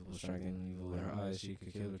an unbelievable strength and evil in her eyes. She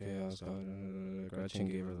could kill the chaos. Gretchen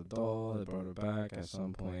gave her the doll that brought her back. At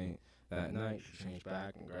some point that night, she changed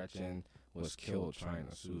back and Gretchen was killed trying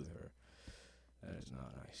to soothe her. That is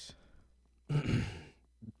not nice.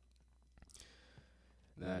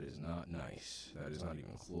 That is not nice. That is not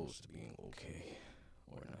even close to being okay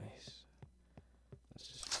or nice. That's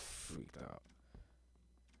just freaked out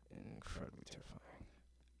and incredibly terrifying.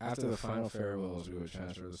 After the final farewells, we would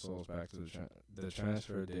transfer the souls back to the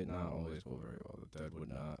transfer did not always go very well. The dead would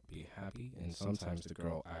not be happy, and sometimes the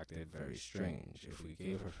girl acted very strange. If we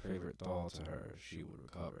gave her favorite doll to her, she would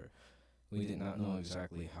recover. We did not know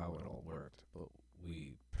exactly how it all worked, but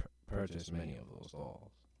we purchased many of those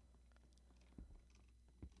dolls.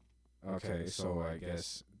 Okay, so I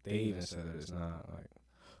guess they even said that it's not like,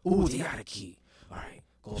 ooh, they got a key. Alright,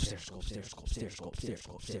 go upstairs, go upstairs, go upstairs, go upstairs,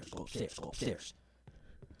 go upstairs, go upstairs, go upstairs.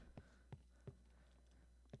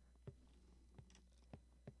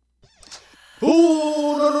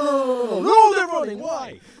 Oh, no, they're running,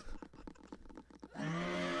 why?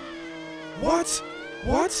 What?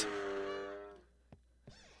 What?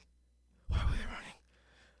 Why were they running?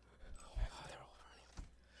 Oh my God, they're all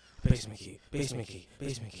running. Basement key, basement key,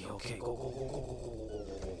 basement key. Okay, go.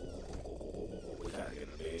 We gotta get in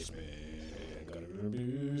the basement. Gotta get in the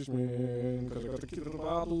basement. Cause I got the key to the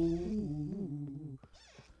bottle.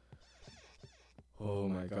 Oh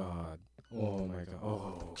my God. Oh my God.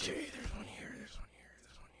 Oh, okay. There's one here. There's one here.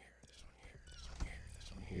 There's one here. There's one here. There's one here. There's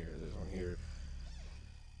one here. There's one here.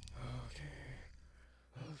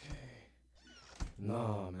 Okay.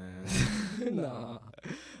 Nah, man. Nah.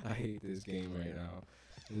 I hate this game right now.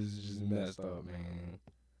 This is just messed up, man.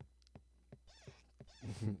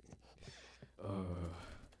 I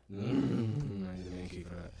need to make it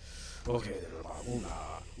for that. Okay,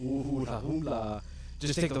 hula.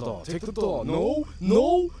 Just take the doll. Take the doll. No.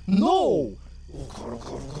 No.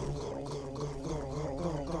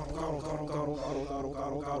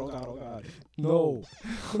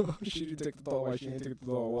 She didn't take the doll. Why? She didn't take the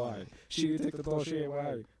doll. Why? She didn't take the doll. She ain't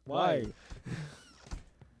why? Why?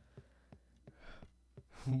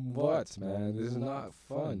 What, man? This is not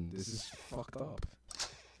fun. This is fucked up.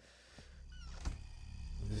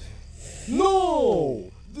 No!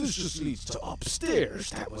 This just leads to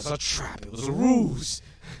upstairs. That was a trap. It was a ruse.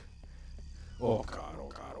 Oh God, oh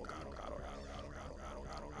God, oh God, oh God, oh God, oh God, oh God, oh God, oh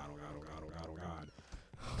God, oh God, oh God, oh God, oh God, oh God.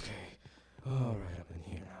 Okay. Alright, I'm in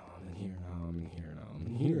here now. I'm in here now. I'm in here now. I'm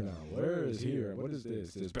in here now. Where is here? What is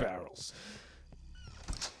this? There's barrels.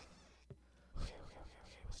 Okay.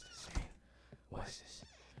 What's this mean? What is this?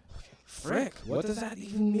 Okay. Frick, what does that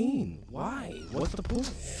even mean? Why? What's the point?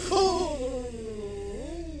 Oh!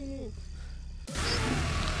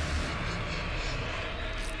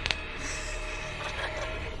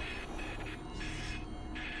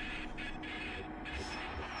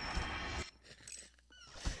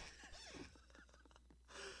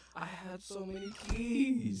 I had so many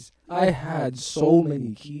keys. I had so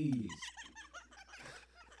many keys.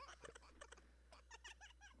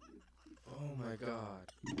 Oh my God.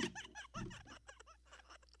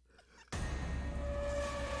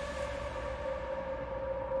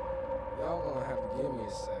 Y'all gonna have to give me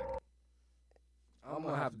a sec. I'm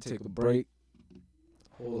gonna have to take a break.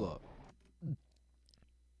 Hold up.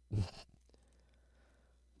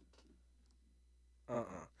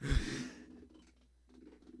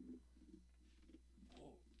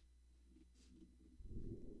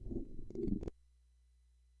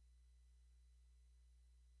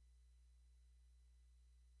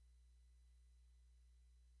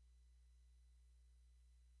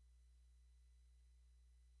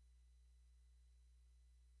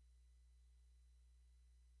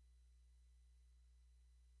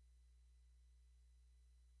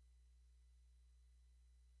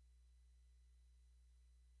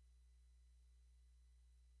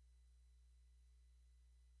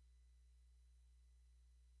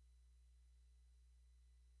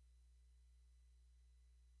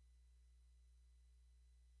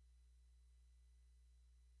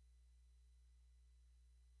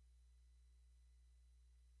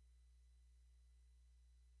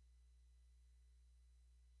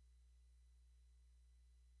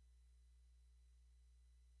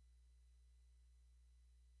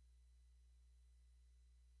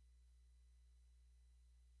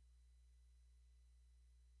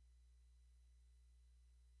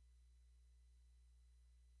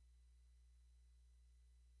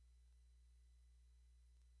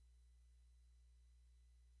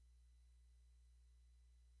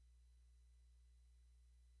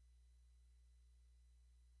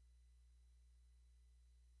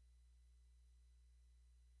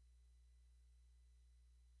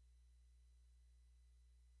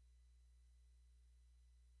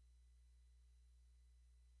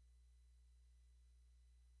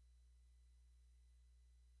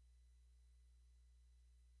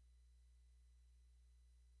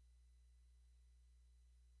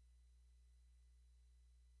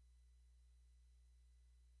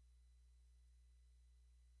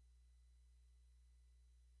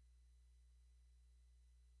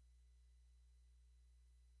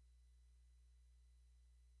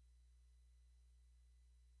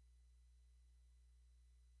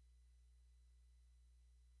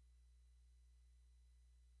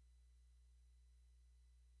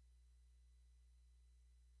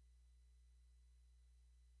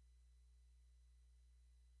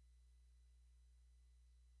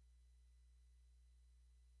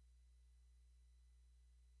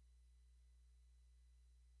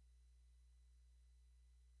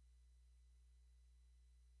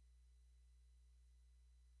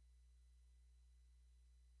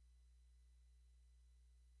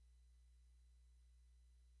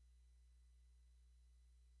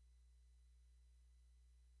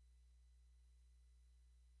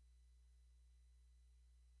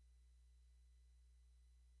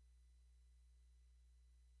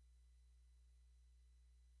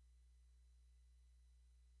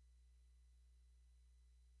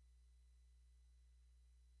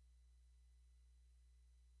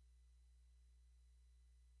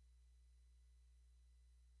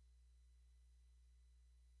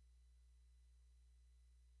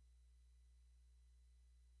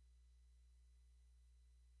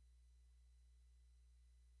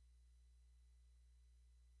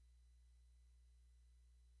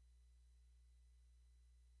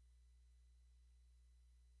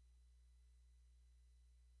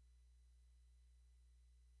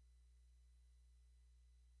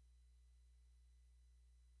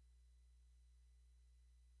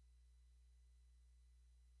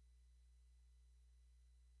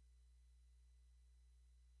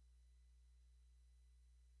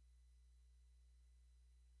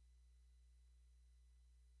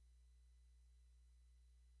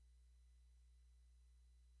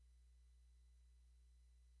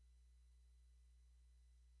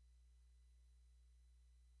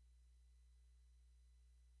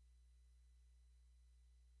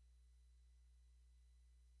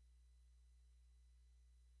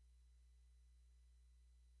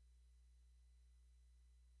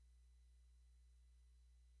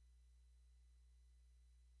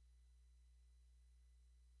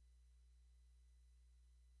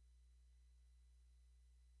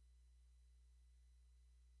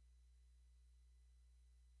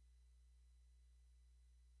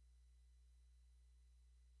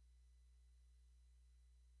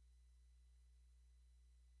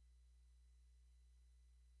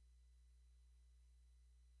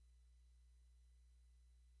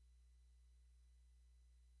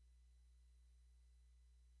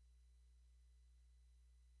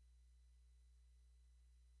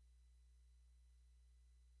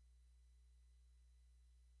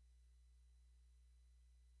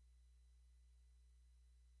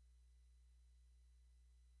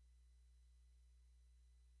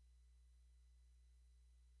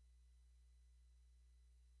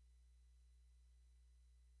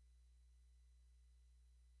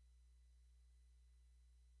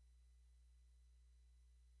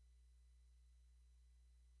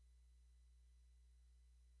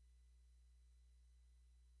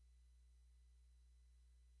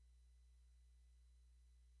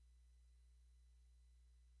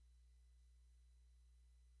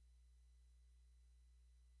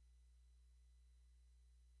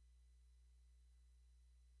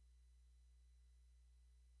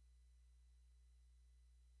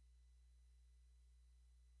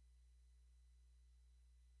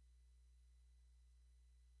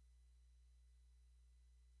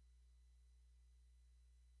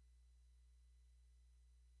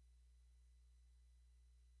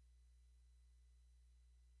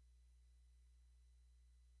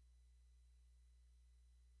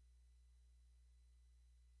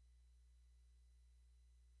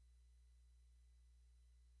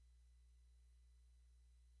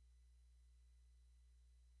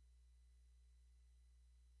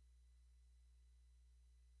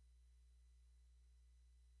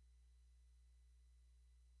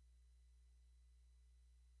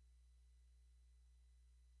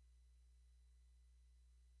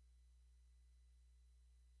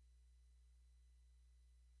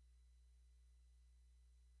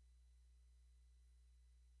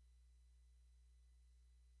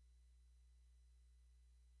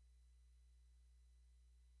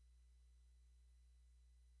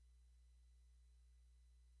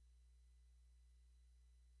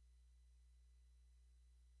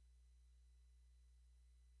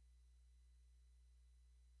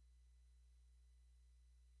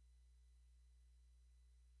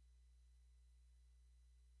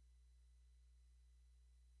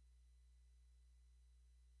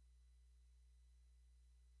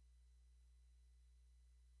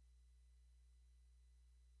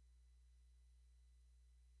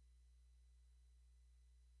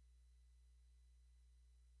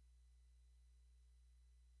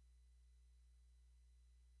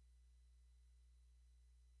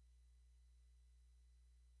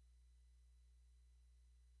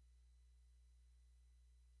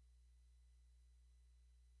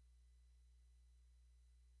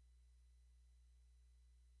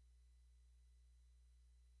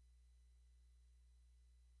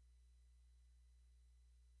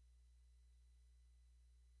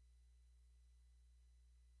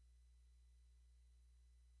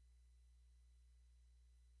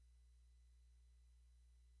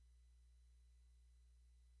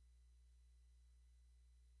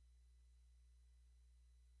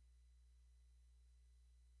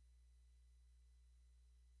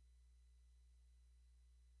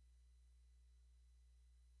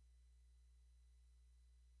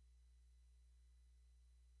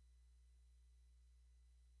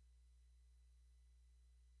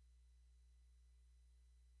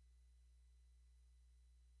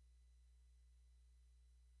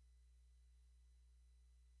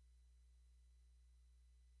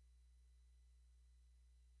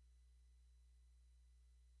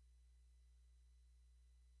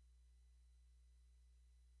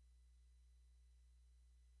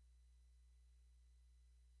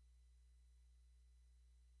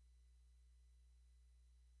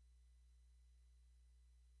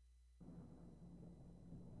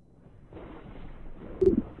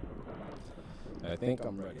 I think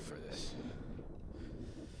I'm ready for this.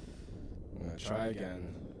 I'm gonna try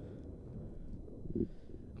again. I'm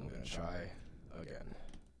gonna try again.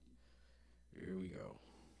 Here we go.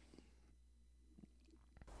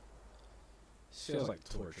 This feels like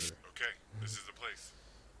torture. Okay, this is the place.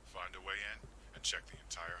 Find a way in and check the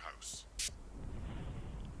entire house.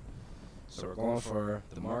 So we're going for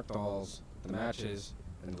the marked dolls, the matches,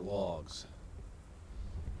 and the logs.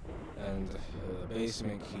 And the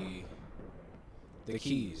basement key. The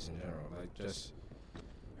keys in general. Like, just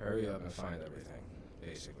hurry up and find everything,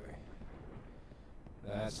 basically.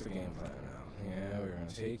 That's the game plan now. Yeah, we're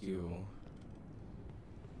gonna take you.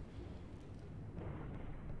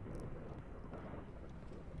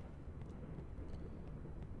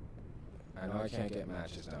 I know I can't get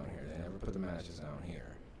matches down here. They never put the matches down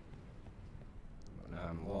here. But now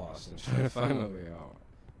I'm lost and trying to find my way out.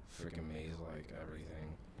 Freaking maze like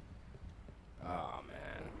everything. Oh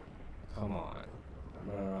man. Come on.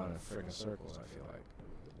 I'm running around in freaking circles, I feel like.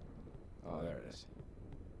 Oh, there it is.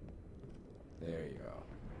 There you go.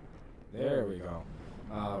 There we go.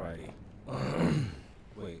 Alrighty.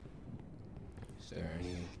 Wait. Is there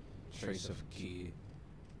any trace of key?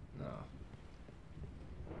 No.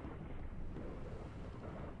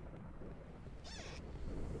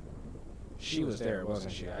 She was there,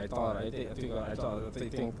 wasn't she? Yep,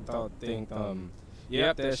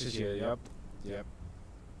 there she's here. Yep.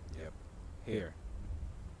 Here.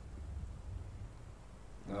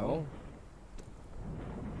 No?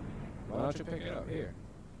 Why don't you pick it up here?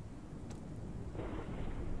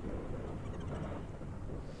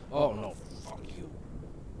 Oh no, fuck you.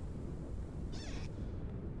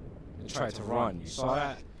 It tried to run, you saw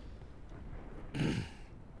that?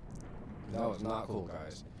 That was not cool,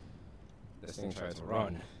 guys. This thing tried to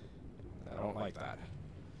run. I don't like that.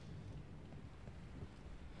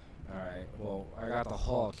 Alright, well, I got the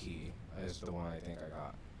hall key. Is the one I think I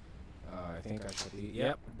got. I think I should be.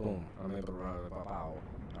 Yep, boom. I'm able to run it out.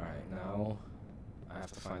 Alright, now I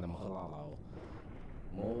have to find the Mohalalo.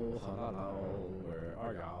 Mohalalo, where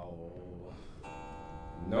are y'all?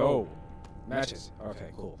 No! Matches.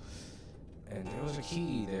 Okay, cool. And there was a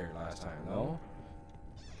key there last time, no?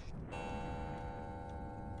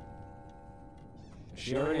 Is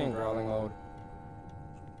she already in growling mode?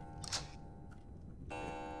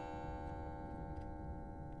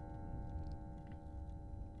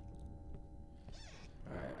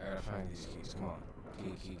 Alright, I gotta find these keys. Come on.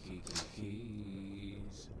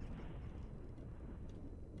 Keys.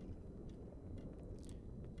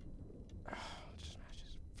 Just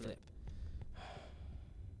matches. Flip.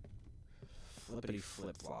 Flippity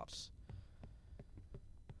flip flops.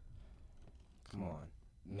 Come on.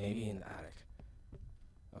 Maybe in the attic.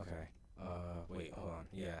 Okay. Wait, hold on.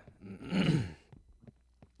 Yeah.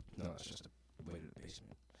 No, it's just a way to the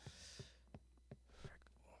basement.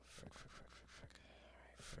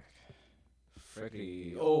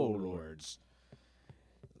 Fricky. Oh, lords.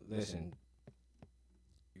 Listen.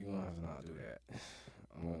 You don't have to not do that.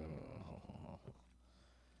 I'm gonna.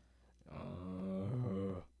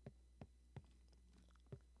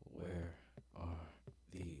 Where are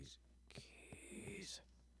these keys?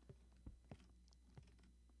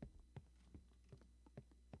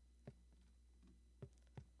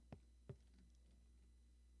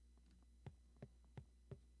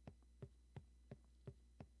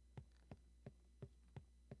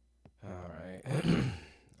 Alright. I'm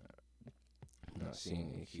not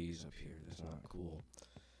seeing any keys up here. That's not cool.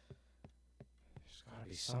 There's gotta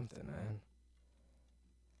be something, man.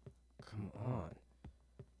 Come on.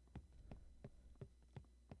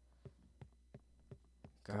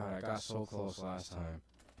 God, I got so close last time.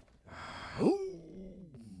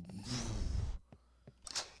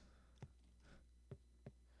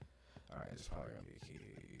 Alright, there's probably gonna be a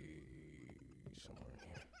key somewhere in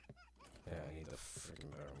here. Yeah, I need the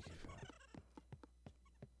freaking bedroom key for that.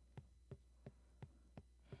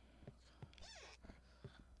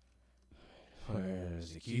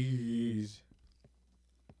 Where's the keys?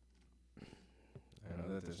 I know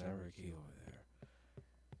that there's never a key over there.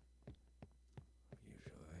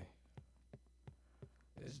 Usually.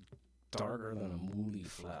 It's darker than a movie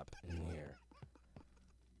flap in here.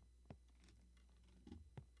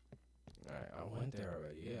 Alright, I went there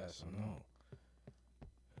already. Yeah, so no.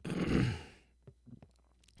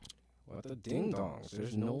 What the ding dongs?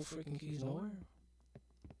 There's no freaking keys nowhere?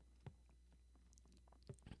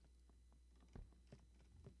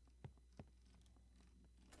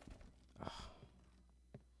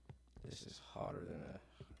 This is hotter than a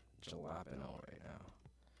jalapeno right now.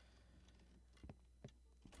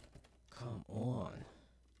 Come on.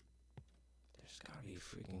 There's gotta be a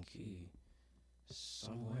freaking key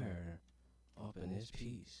somewhere. Oh, up in this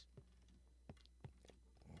piece.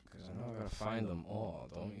 Because I know I gotta find them all,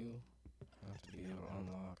 don't you? I have to be able to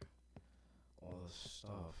unlock all the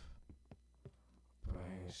stuff. But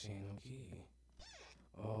I ain't seen no key.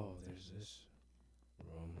 Oh, there's this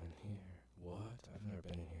room in here. What? I've never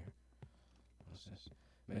been in here. What's this?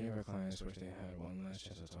 Many of our clients wish they had one last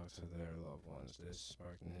chance to talk to their loved ones. This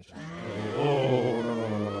sparked an interest. Oh,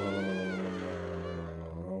 no.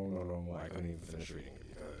 I couldn't even finish reading it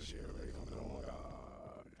because she already told me, oh my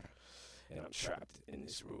god. And I'm trapped in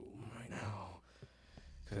this room right now.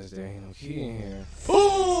 Because there ain't no key in here.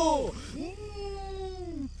 Oh!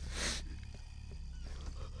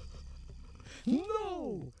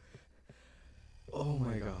 No! Oh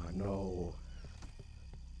my god, no.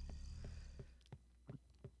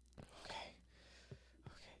 Okay.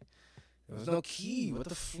 There was no key. What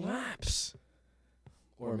the flaps?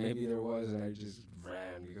 Or maybe there was and I just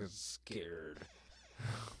ran because scared.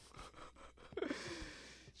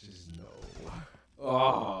 Just no.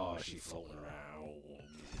 Oh, she's floating around.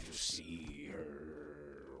 Did you see her?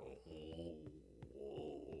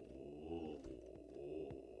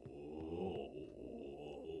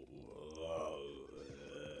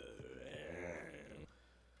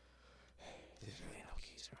 There's really no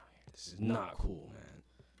keys around here. This is not cool, man.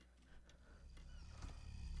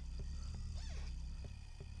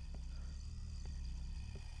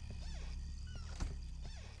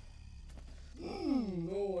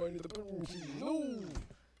 No, I need the bedroom key. No!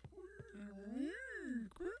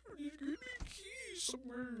 Give me keys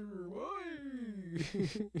somewhere. Why?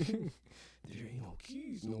 There ain't no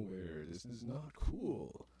keys nowhere. This is not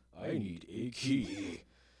cool. I need a key.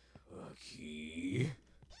 A key.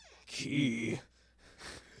 Key.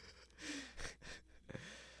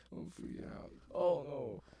 I'm freaking out. Oh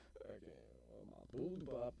no. I can't. I'm not pulled the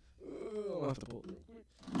pop. I'll have to pull it real quick.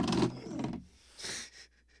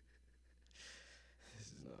 This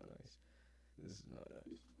is not nice. This is not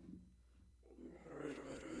nice.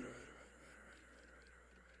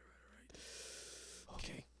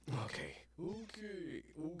 Okay. Okay. Okay.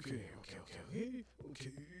 Okay. Okay. Okay.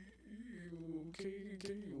 Okay. Okay.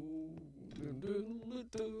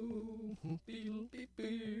 Okay.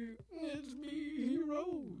 Let's be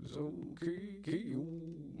heroes. Okay. Okay.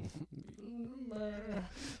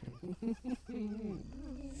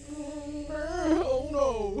 Oh no.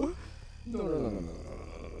 No, no, no, no, no,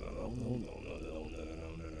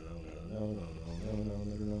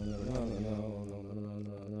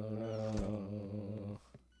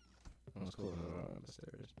 let's go down the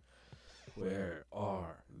stairs. Where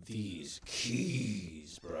are these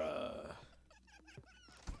keys, bruh?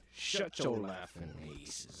 Shut your laughing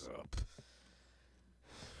faces up.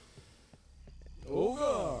 Oh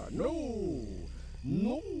god, no!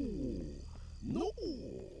 No! No!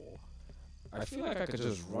 I feel like I could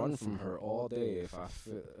just run from her all day if I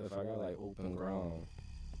got like open ground.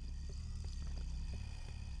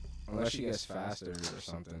 Unless she gets faster or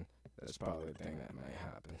something. That's probably the thing that might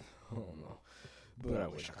happen. I don't know. But I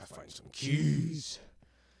wish I could find some keys.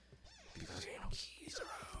 Because there ain't no keys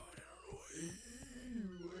around. I don't know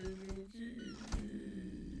why ain't no keys.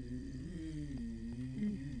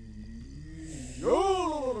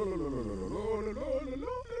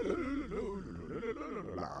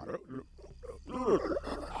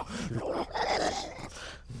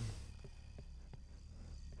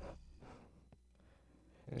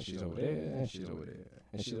 And she's over there, and she's over there,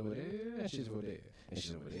 and she's over there, and she's over there, and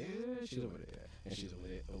she's over there, she's over there, and she's over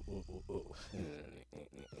there.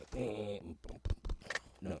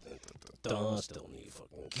 Nothing. Still need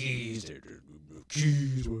fucking keys. There's no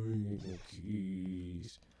keys. Where ain't no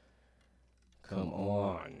keys? Come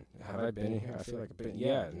on. Have I been in here? I feel like I've been.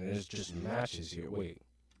 Yeah, and there's just matches here. Wait.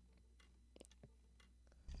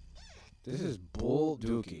 This is bull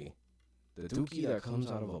dookie. The dookie that comes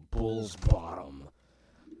out of a bull's bottom.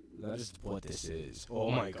 That is what this is.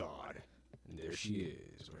 Oh my god. And there she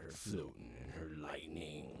is, with her floating and her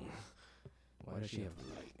lightning. Why does she have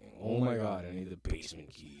lightning? Oh my god, I need the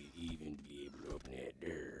basement key even to be able to open that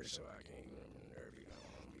door so I can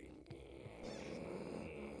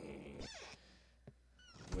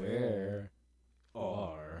Where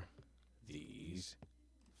are these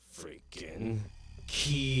freaking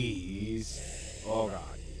keys? Oh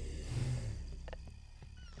god.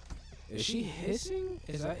 Is she hissing?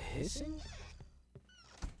 Is that hissing?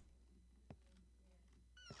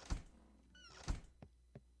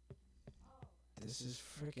 This is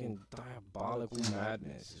freaking diabolical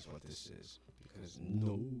madness is what this is. Because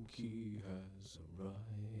no key has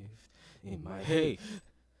arrived in my... Hey!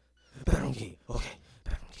 Bedroom key! Okay.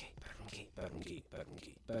 Bedroom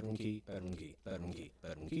key. bedroom key, bedroom key, bedroom key,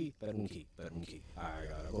 bedroom key, bedroom key, bedroom key. I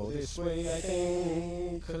gotta go this way, I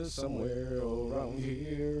think, 'cause somewhere around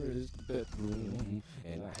here is the bedroom,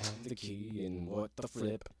 and I have the key, and what the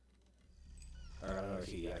flip? I got another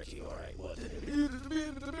key, alright, what the...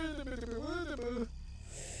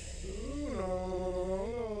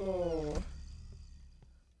 No.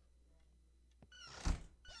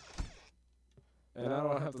 And I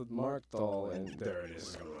don't have the mark doll, and there it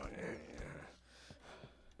is. Little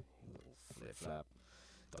flip flap.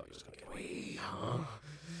 Thought you was gonna get away, huh?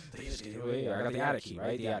 Thought you was gonna get away. I got the attic key,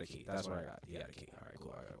 right? The attic key. That's what I got. The attic key. Alright,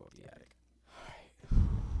 cool. I gotta go up the attic. Alright.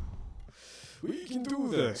 We can do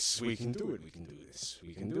this. We can do it. We can do this.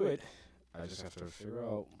 We can do it. I just have to figure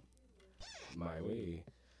out my way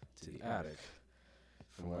to the attic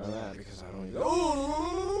from where I'm at because I don't even.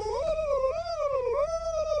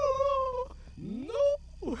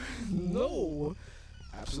 No! No!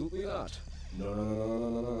 Absolutely not. No, no, no, no, no,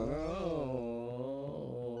 no, no,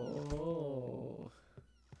 no.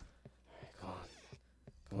 Alright, come on.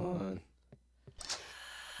 Come on.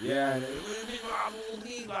 Yeah,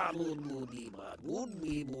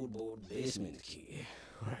 basement key.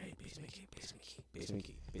 Alright, basement key, basement key, basement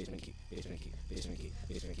key, basement key, basement key, basement key,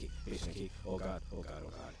 basement key, basement key. Oh god, oh god, oh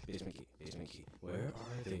god. Basement key, basement key. Where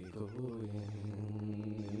are they going?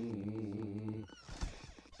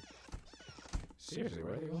 Seriously,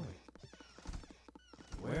 where are they going?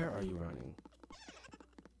 Where are you running?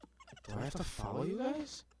 Do I have to follow you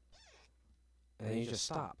guys? And then you just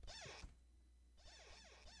stop.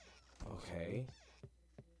 Okay.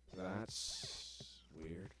 That's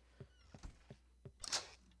weird.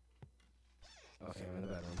 Okay, I'm in the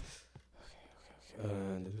bedroom. Okay.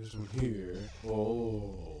 And there's one here.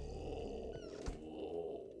 Oh.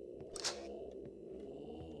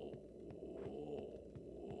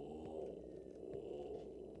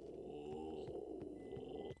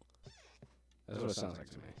 That's what it sounds like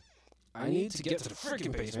to me. I need to get to the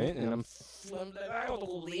freaking basement, and I'm out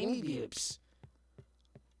of lame dips.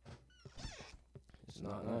 It's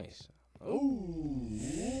not nice. Oh.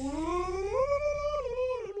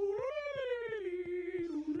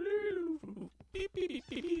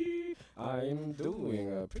 I'm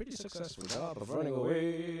doing a pretty successful job of running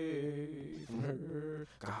away from her.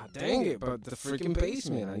 God dang it, but the freaking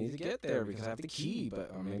basement. I need to get there because I have the key,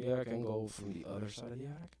 but maybe I can go from the other side of the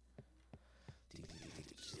attic.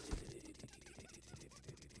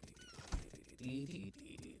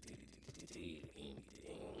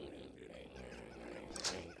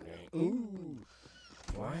 Ooh,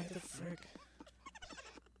 why the frick?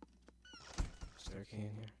 Is there a key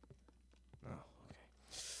in here? No,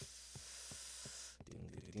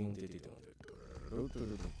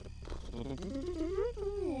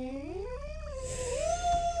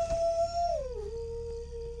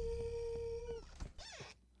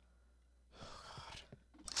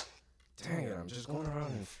 dang it, I'm just going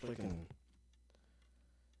around and flicking.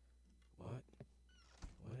 What?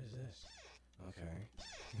 What is this? Okay.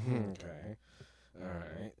 Okay.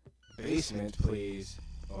 Alright. Basement, please.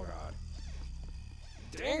 Oh god.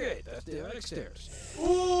 Dang it! That's the attic stairs.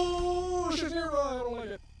 Oh, she's nearby. I don't like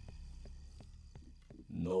it.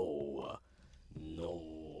 No. No.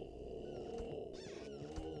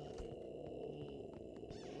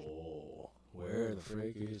 Where the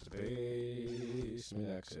frick is the basement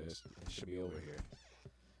access? It should be over here.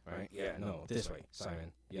 Right? Yeah, no. This way,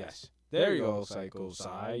 Simon. Yes. There you go,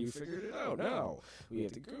 Psychosi. You figured it out now. We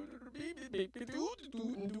have to go to the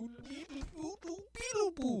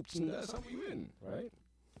and that's how we win, right?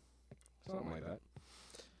 Something like that.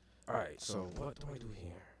 Alright, so what do I do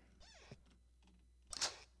here?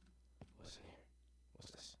 What's in here?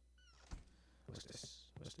 What's this? What's this?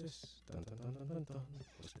 What's this? Dun dun dun dun dun dun.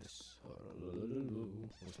 What's this?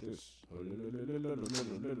 What's this?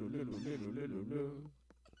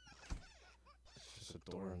 It's just a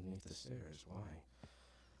door underneath the stairs. Why?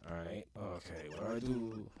 Alright, okay, what do I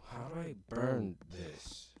do? How do I burn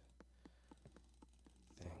this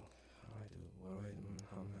thing? How do I do? What do I do?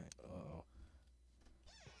 How am I? Uh-oh.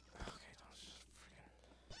 Okay, don't just freaking...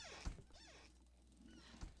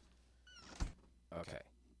 Okay.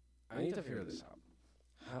 I need to figure this out.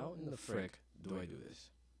 How in the frick do I do this?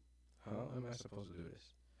 How am I supposed to do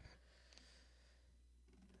this?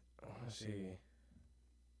 I want to see...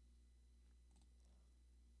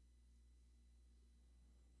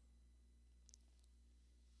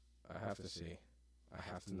 I have to see. I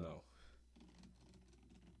have to know.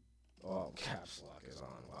 Oh, caps lock is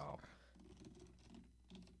on. Wow.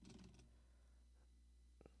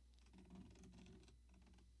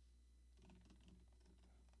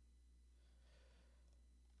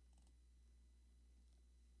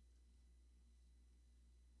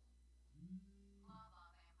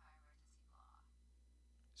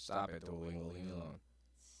 Stop it, Duolingo. Leave me alone.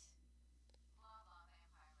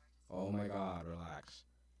 Oh my god, relax.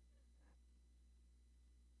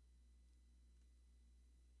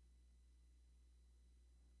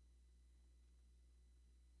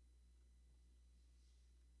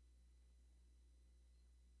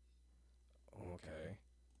 Okay.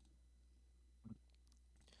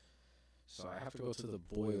 So I have to go to the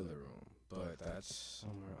boiler room, but that's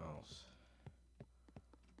somewhere else.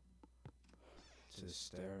 To the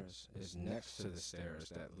stairs is next to the stairs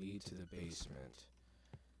that lead to the basement.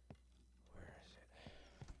 Where is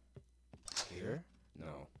it? Here?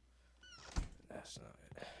 No. That's not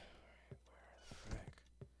it. Where the frick?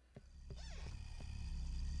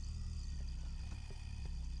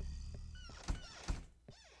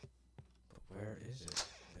 But where is it?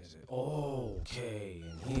 Is it? Oh, okay,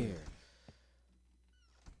 in here.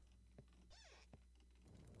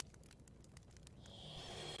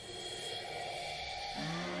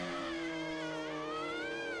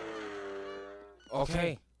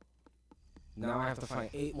 Okay. Now I have to find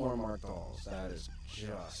 8 more marked dolls. That is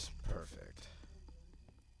just perfect.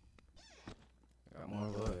 Got more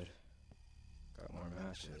wood. Got more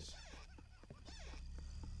matches.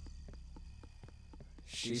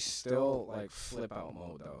 She's still like flip out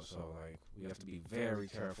mode though, so like we have to be very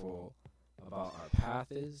careful about our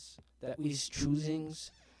paths that we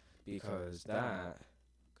choosings, because that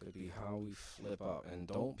could be how we flip up. And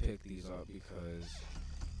don't pick these up because,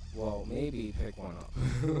 well, maybe pick one up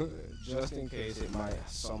just in case it might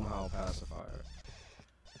somehow pacify her.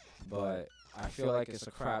 But I feel like it's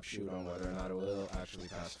a crapshoot on whether or not it will actually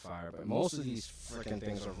pacify her. But most of these freaking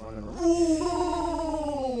things are running around.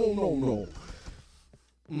 No.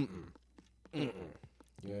 You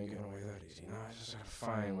ain't getting away that easy. Now I just gotta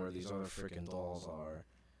find where these other freaking dolls are.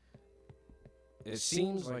 It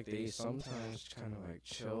seems like they sometimes kind of like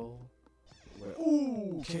chill.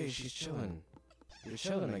 Ooh, okay, she's chilling. You're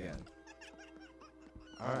chilling again.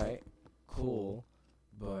 Alright, cool.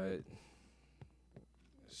 But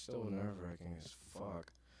it's still nerve-wracking as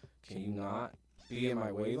fuck. Can you not be in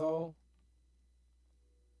my way though?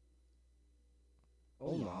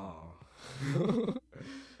 Oh nah.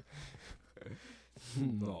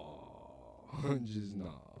 No. Just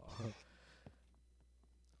nah.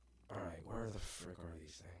 Alright, where the frick are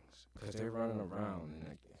these things? Because they're running around and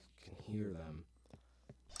I can hear them.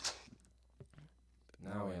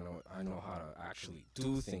 Now I know how to actually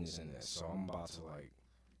do things in this, so I'm about to like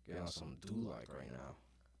get on some do-like right now.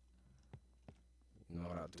 You know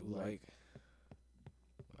what I do like?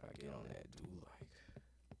 When I get on that do-like.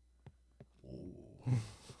 Ooh.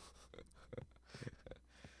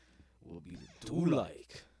 Will be the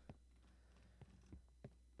do-like.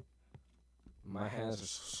 My hands are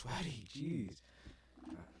so sweaty, jeez.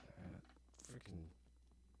 Freaking.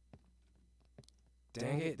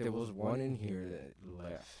 Dang it, there was one in here that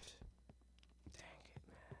left. Dang it,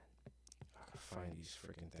 man. I gotta find these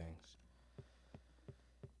freaking things.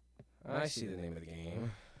 I see the name of the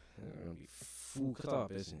game. It's gonna be fooked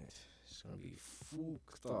up, isn't it? It's gonna be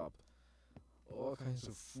fooked up. All kinds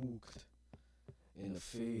of fooked in the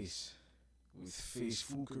face. With face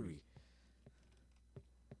fookery.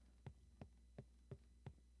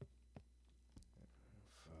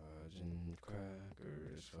 Fudging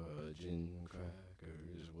crackers,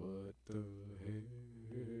 what the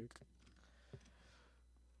heck?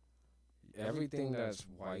 Everything that's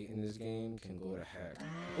white in this game can go to heck.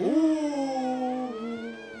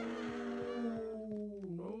 Ooh!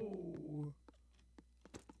 No.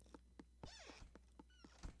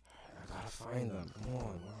 I gotta find them. Come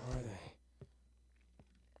on, where are they?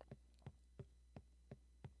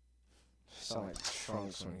 Sound like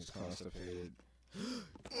Trunks when he's constipated.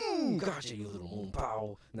 Gotcha, you little moon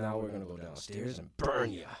pow. Now we're gonna go downstairs and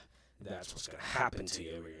burn ya. That's what's gonna happen to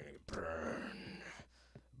you. We're gonna burn.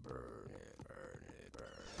 Burn it.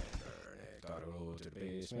 Gotta go to the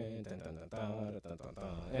basement. Dun, dun, dun, dun, dun, dun,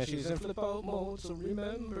 dun. And she's in flip out mode, so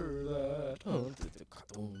remember that.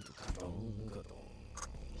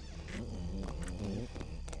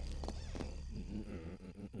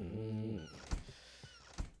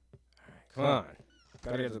 Come on.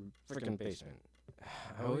 Gotta get to the freaking basement.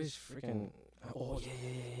 I always freaking. Oh,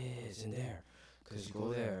 yeah. It's in there. Because you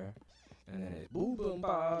go there, and then it's boom, boom,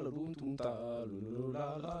 ba, la, boom, boom, da, loo,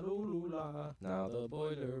 la, la, loo, la. Now the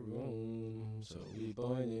boiler room. So we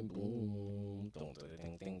boiling, boom. Dong,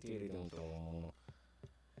 ding, ding, ding, ding, dong.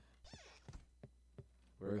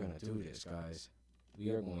 We're gonna do this, guys.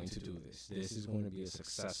 We are going to do this. This is going to be a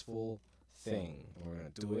successful thing. We're gonna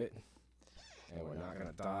do it, and we're not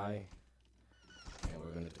gonna die. And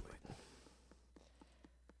we're gonna do it.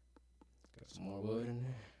 Got some more wood in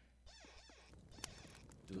there.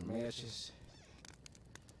 Do the matches.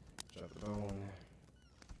 Drop the bone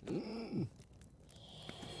in there.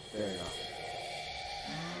 There you go.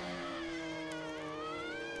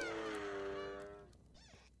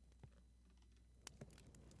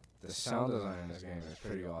 The sound design in this game is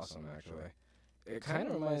pretty awesome, actually. It kind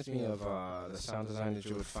of reminds me of the sound design that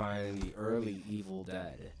you would find in the early Evil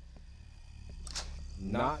Dead.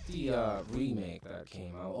 Not the remake that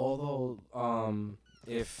came out, although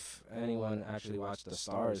if anyone actually watched the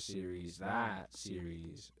Stars series, that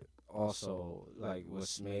series also like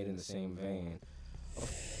was made in the same vein.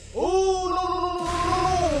 Oh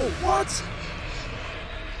no! What?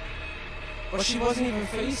 But she wasn't even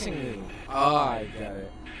facing me. Ah, I get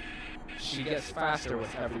it. She gets faster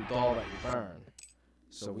with every doll that you burn.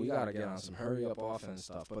 So we gotta get on some hurry up offense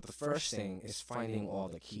stuff. But the first thing is finding all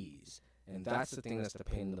the keys. And that's the thing that's the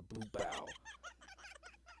pain in the boot bow.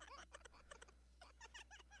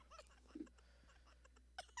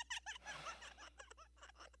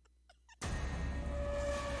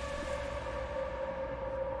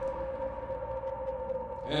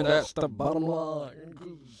 And that's the bottom line,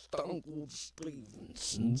 'cause Uncle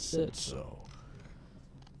Stevenson said so.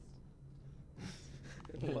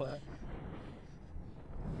 What?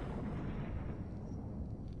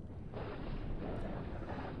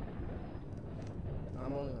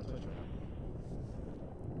 I'm only gonna touch it.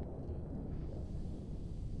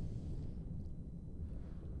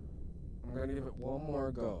 I'm gonna give it one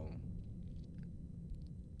more go.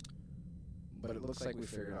 But it looks like we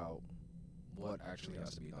figured out what actually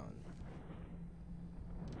has to be done.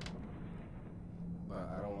 But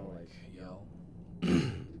I don't wanna like yell.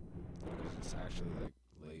 Because it's actually like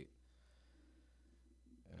late.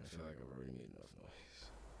 And I feel like I've already made enough noise.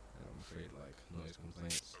 And I'm afraid like noise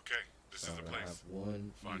complaints. Okay, this is the place. Have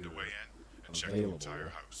one Find a way in and check the available entire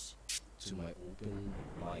house. to my open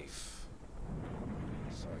life.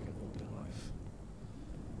 So I can open life.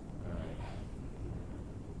 Alright.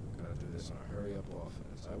 Gotta do this on a hurry up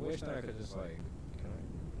offense. I wish that I could just like, can I?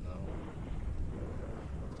 No.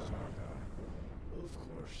 Doesn't work out.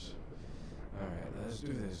 Of course. Alright, let's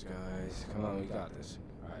do this, guys. Come on, we got this.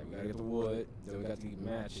 Alright, we gotta get the wood, then we got to get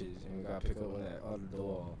matches, and we gotta pick up on that other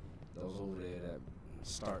doll that was over there that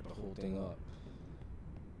start the whole thing up.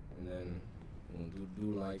 And then we'll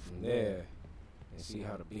do like from there and see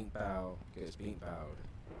how the bean bow gets bean bowed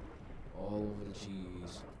all over the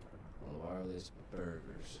cheese on wireless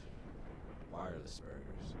burgers. Wireless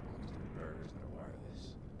burgers. Burgers that are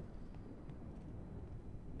wireless.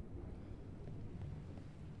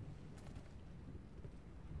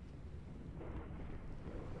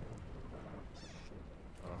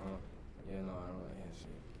 Yeah, no, I don't know. Yeah,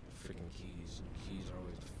 shit. Freaking keys. Keys are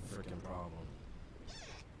always the freaking problem.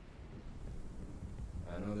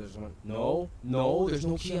 I know there's one. No, there's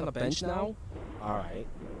no key on the bench now? Alright.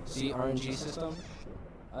 See, RNG system?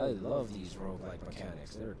 I love these roguelike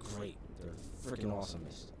mechanics. They're great. They're freaking awesome.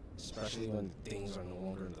 Especially when things are no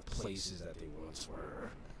longer in the places that they once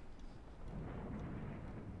were.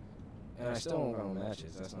 And I still don't got no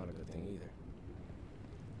matches. That's not a good thing either.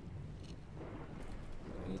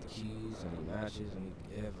 I need the keys, I need matches, I need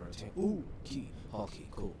everything. Ooh, key. Hall key,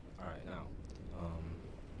 cool. Alright, now.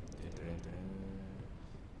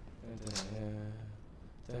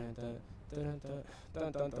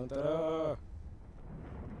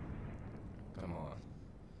 Come on.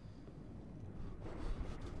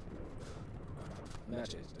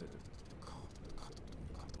 Matches.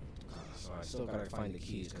 So I still gotta find the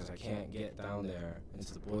keys because I can't get down there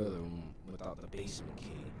into the boiler room without the basement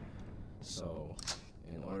key. So,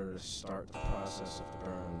 in order to start the process of the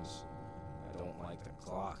burns, I don't like the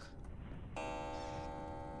clock.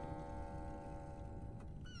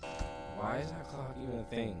 Why is that clock even a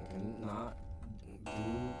thing? Can it not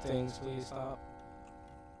do things, please stop?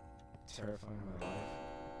 Terrifying my life.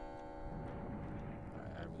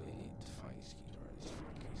 I really need to find these keys.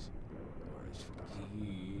 Where are these freaking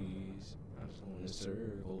keys? I'm just going in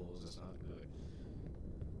circles. It's not good.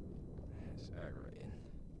 It's aggravating.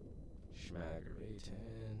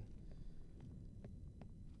 Schmaggravating.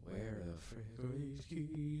 Where the frick are these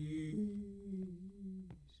keys?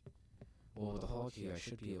 Well, with the hall key, I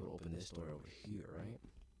should be able to open this door over here, right?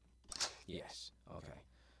 Yes. Okay.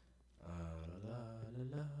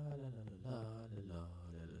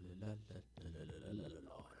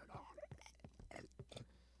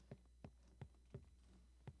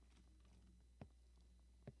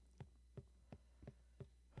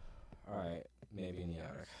 Alright, maybe in the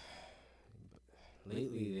attic.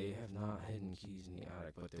 Lately, they have not hidden keys in the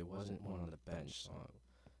attic, but there wasn't one on the bench, so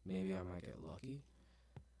maybe I might get lucky.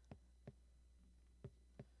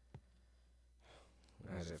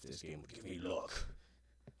 As if this game would give me luck.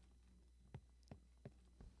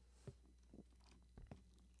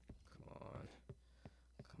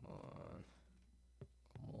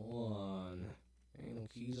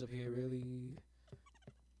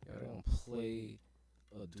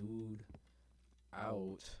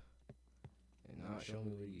 not showing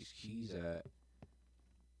me where these keys at.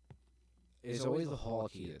 It's always the hall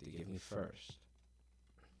key that they give me first.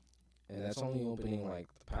 And that's only opening like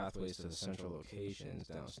the pathways to the central locations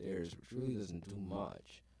downstairs, which really doesn't do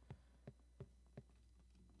much.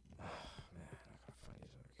 Man, I gotta find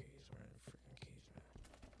these other keys. Where are the freaking keys,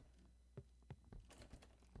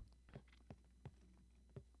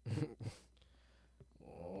 man?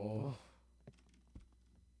 Oh.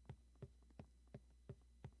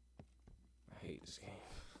 I hate this game.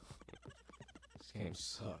 This game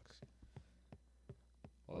sucks.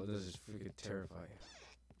 All it does is freaking terrify you.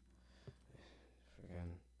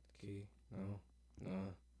 Freaking key. No.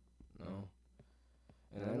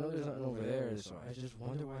 And I know there's nothing over there, so I just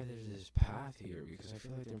wonder why there's this path here, because I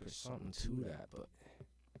feel like there's something to that, but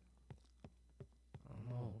I don't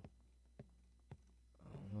know.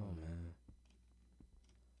 Man.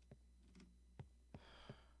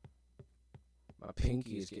 My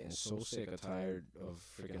pinky is getting so sick and tired of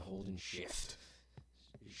freaking holding shift.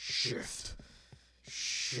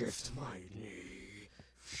 Shift my knee.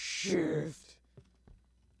 Shift.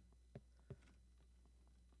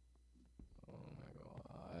 Oh my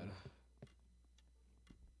god.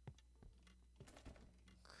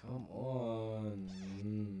 Come on.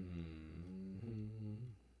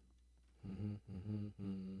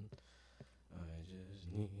 I just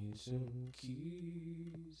need some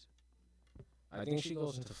keys. I think she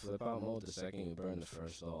goes into flip out mode the second you burn the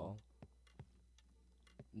first doll,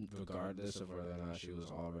 regardless of whether or not she was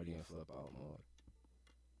already in flip out mode.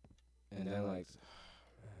 And then like,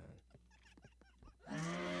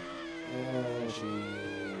 and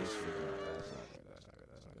she's freaking out.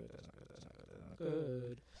 That's not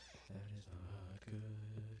good. That is not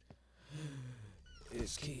good.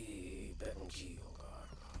 It's key, bedroom key. Oh god.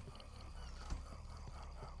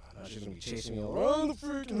 Now she's gonna be chasing me all around the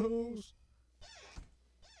freaking house.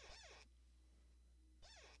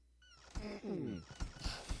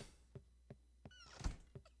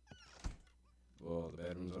 Well, the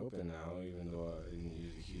bedroom's open now, even though I didn't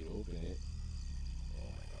use the key to open it. Oh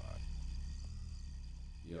my god.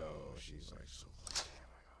 Yo, she's like so close.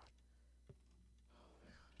 Oh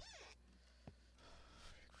my god.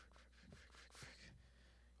 Frick.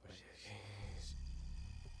 Where's the keys?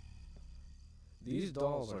 These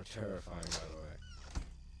dolls are terrifying, by the way.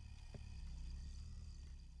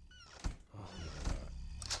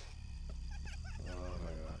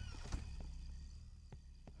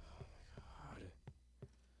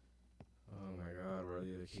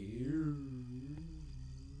 Here.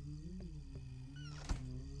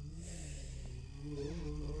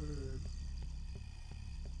 Lord.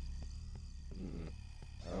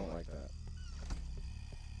 I don't like that.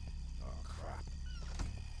 Oh crap.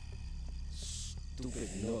 Stupid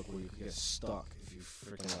nook where you could get stuck if you're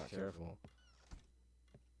freaking not careful.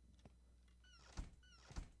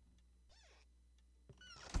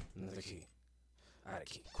 Another key. I had a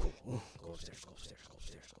key. Cool. Go upstairs.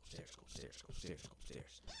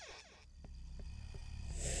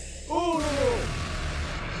 Oh no!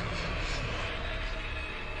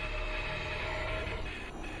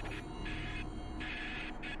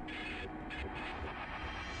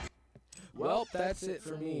 Well, that's it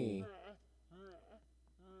for me.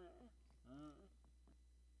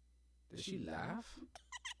 Did she laugh?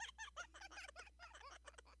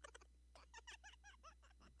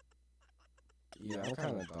 Yeah, I'm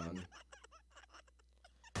kind of done.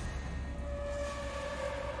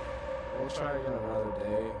 We'll try again another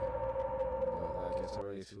day, but like it's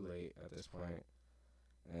already too late at this point,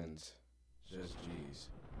 and just jeez,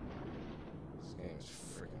 this game is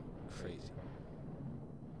freaking crazy.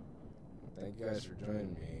 Thank you guys for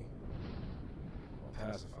joining me on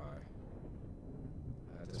Pacify.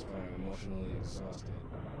 At this point, I'm emotionally exhausted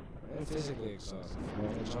and physically exhausted from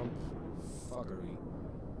all the jump fuckery.